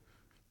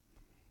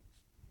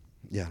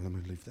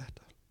me leave that.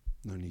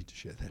 No need to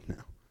share that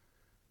now.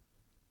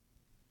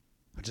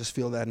 I just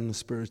feel that in the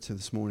spirit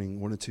this morning.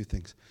 1 or 2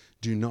 things.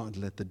 Do not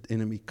let the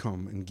enemy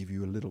come and give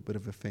you a little bit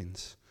of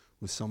offense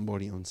with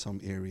somebody on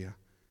some area.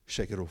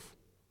 Shake it off.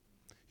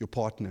 Your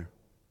partner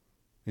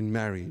in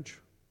marriage.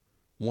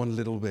 1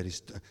 little bit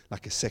is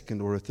like a second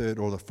or a third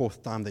or the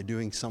 4th time they're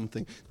doing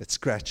something that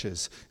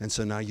scratches. And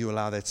so now you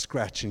allow that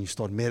scratch and you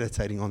start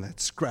meditating on that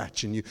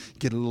scratch and you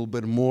get a little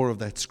bit more of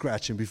that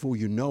scratch. And before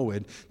you know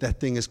it, that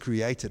thing has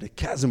created a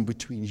chasm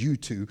between you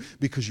two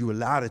because you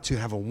allowed it to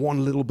have a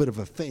 1 little bit of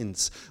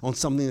offense on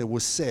something that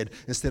was said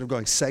instead of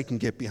going, Satan,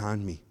 get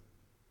behind me.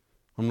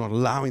 I'm not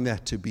allowing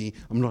that to be.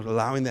 I'm not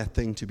allowing that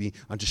thing to be.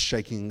 I'm just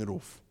shaking it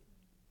off.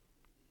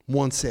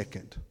 1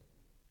 second.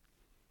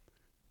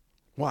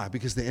 Why?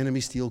 Because the enemy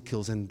steals,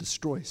 kills, and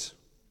destroys.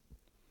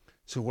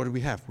 So what do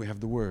we have? We have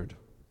the word.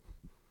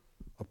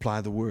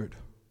 Apply the word.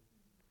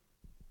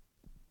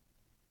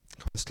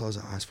 Let's close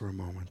our eyes for a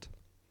moment.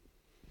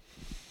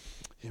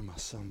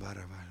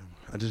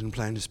 I didn't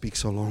plan to speak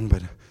so long,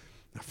 but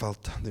I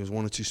felt there was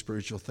 1 or 2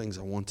 spiritual things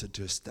I wanted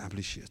to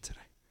establish here today.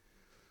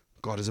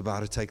 God is about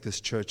to take this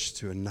church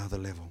to another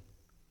level.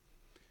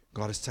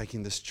 God is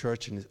taking this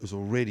church and is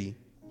already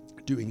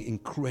doing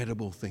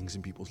incredible things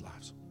in people's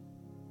lives.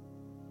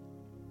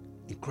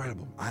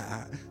 Incredible.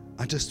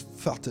 I just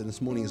felt it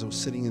this morning as I was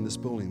sitting in this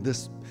building.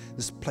 This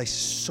place is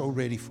so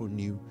ready for a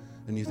new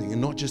thing. And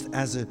not just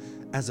as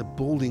a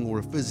building or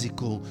a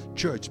physical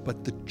church,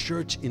 but the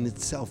church in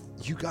itself.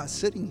 You guys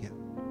sitting here.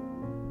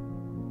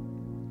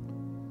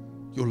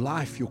 Your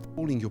life, your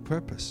calling, your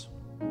purpose.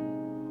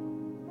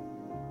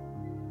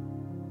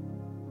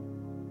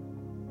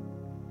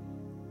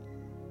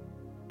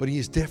 But he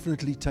is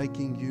definitely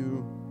taking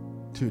you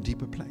to a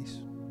deeper place.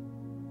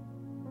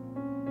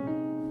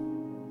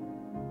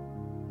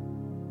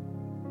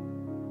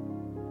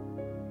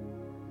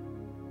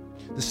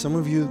 There's some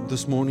of you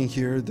this morning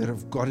here that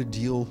have got to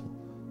deal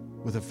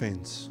with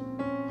offense.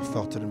 I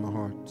felt it in my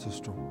heart so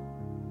strong.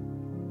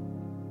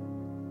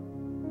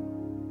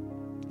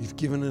 You've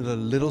given it a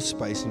little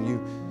space and you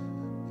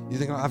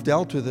think, I've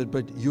dealt with it,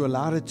 but you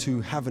allowed it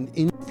to have an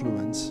influence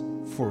influence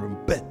for a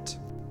bit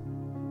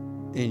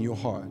in your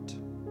heart.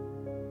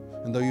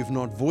 And though you've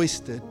not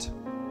voiced it,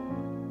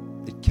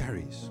 it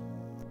carries.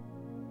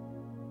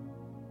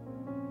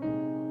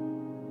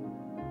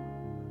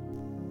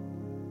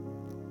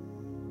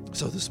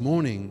 So this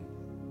morning,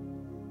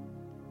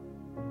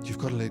 you've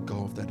got to let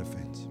go of that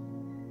offense.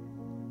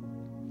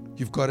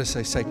 You've got to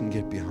say, Satan,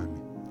 get behind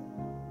me.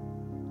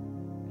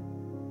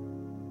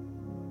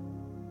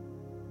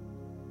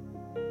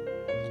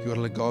 You've got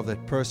to let go of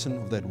that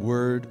person, of that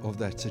word, of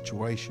that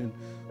situation,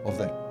 of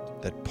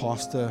that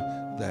pastor,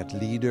 that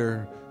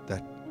leader,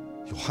 that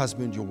your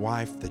husband, your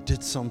wife that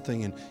did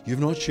something and you've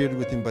not shared it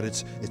with him, but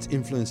it's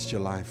influenced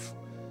your life.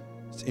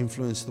 It's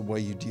influenced the way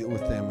you deal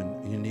with them,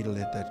 and you need to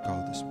let that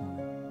go this morning.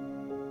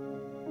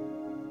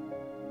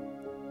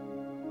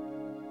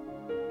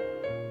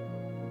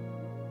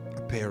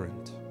 A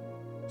parent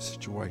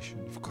situation,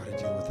 you've got to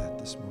deal with that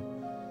this morning.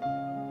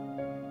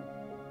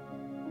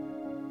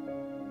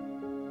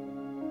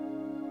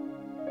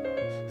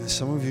 And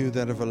some of you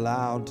that have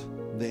allowed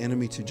the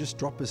enemy to just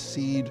drop a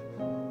seed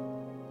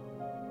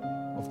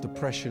of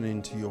depression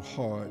into your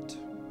heart.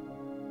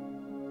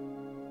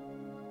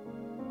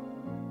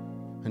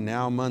 And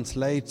now months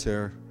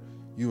later,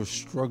 you are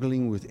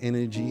struggling with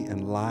energy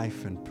and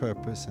life and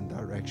purpose and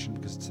direction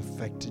because it's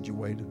affected your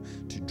way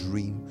to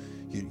dream.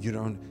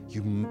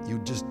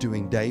 You're just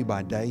doing day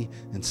by day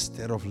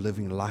instead of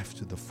living life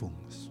to the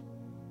fullness.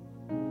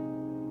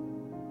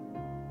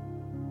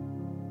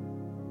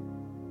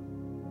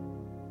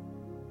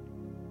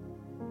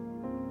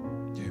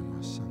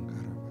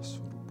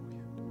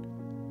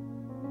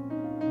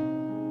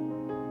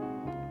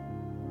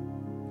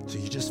 So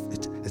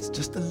it's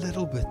just a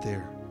little bit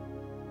there.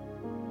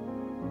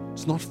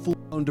 It's not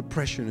full-blown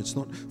depression. It's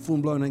not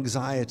full-blown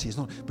anxiety. It's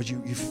not, but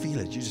you feel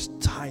it. You're just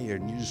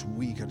tired and you're just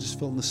weak. I just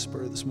feel in the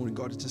Spirit this morning.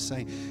 God is just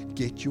saying,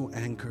 get your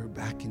anchor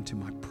back into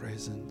my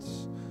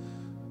presence.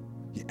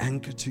 Your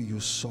anchor to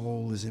your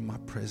soul is in my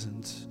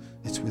presence.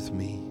 It's with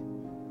me.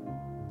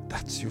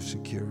 That's your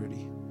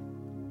security.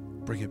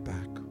 Bring it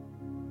back.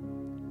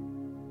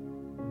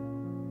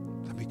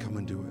 Let me come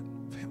and do it.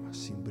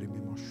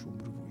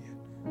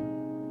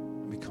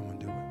 Let me come and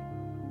do it.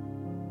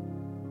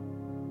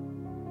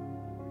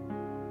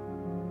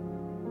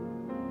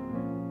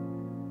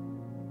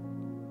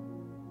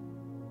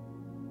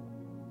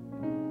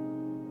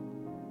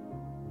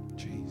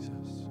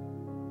 Jesus.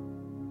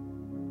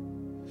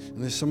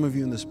 And there's some of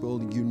you in this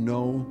building, you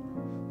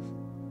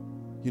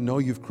know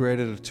you've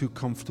created a too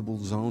comfortable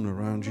zone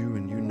around you,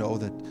 and you know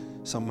that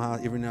somehow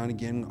every now and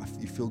again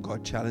you feel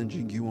God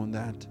challenging you on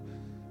that,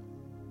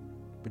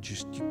 but you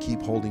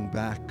keep holding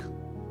back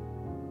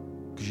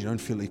because you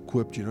don't feel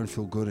equipped, you don't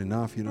feel good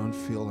enough, you don't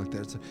feel like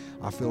that.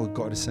 I feel like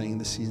God is saying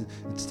this season,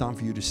 it's time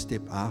for you to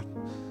step out.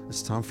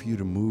 It's time for you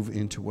to move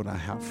into what I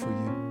have for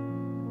you.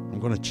 I'm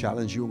going to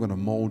challenge you. I'm going to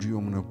mold you.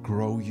 I'm going to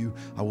grow you.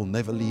 I will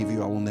never leave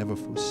you. I will never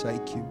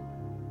forsake you.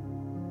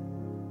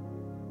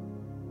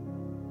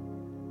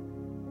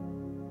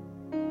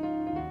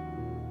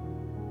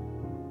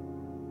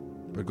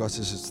 But God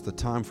says it's the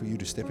time for you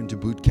to step into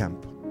boot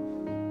camp.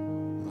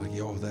 Like,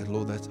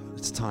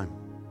 it's time.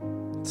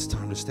 It's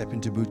time to step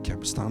into boot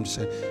camp. It's time to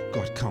say,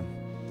 God, come.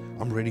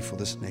 I'm ready for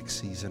this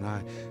next season.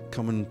 I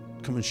come and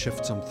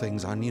shift some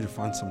things. I need to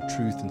find some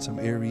truth in some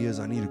areas.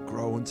 I need to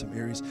grow in some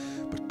areas.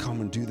 But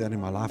come and do that in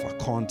my life. I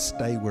can't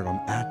stay where I'm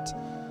at.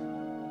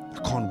 I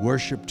can't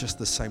worship just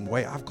the same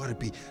way. I've got to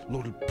be,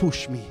 Lord,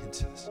 push me. It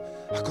says,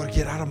 I've got to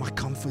get out of my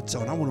comfort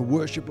zone. I want to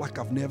worship like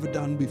I've never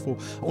done before.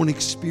 I want to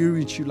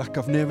experience you like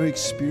I've never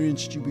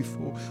experienced you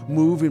before.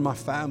 Move in my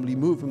family,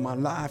 move in my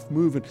life,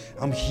 move. And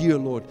I'm here,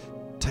 Lord.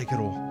 Take it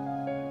all.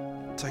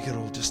 Take it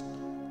all. Just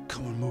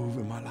come and move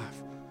in my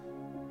life.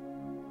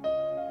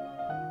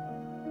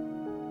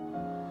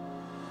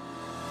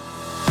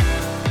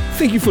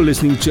 Thank you for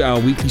listening to our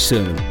weekly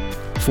sermon.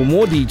 For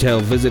more detail,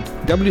 visit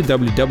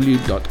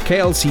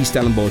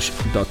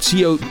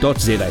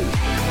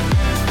www.klcstellenbosch.co.za.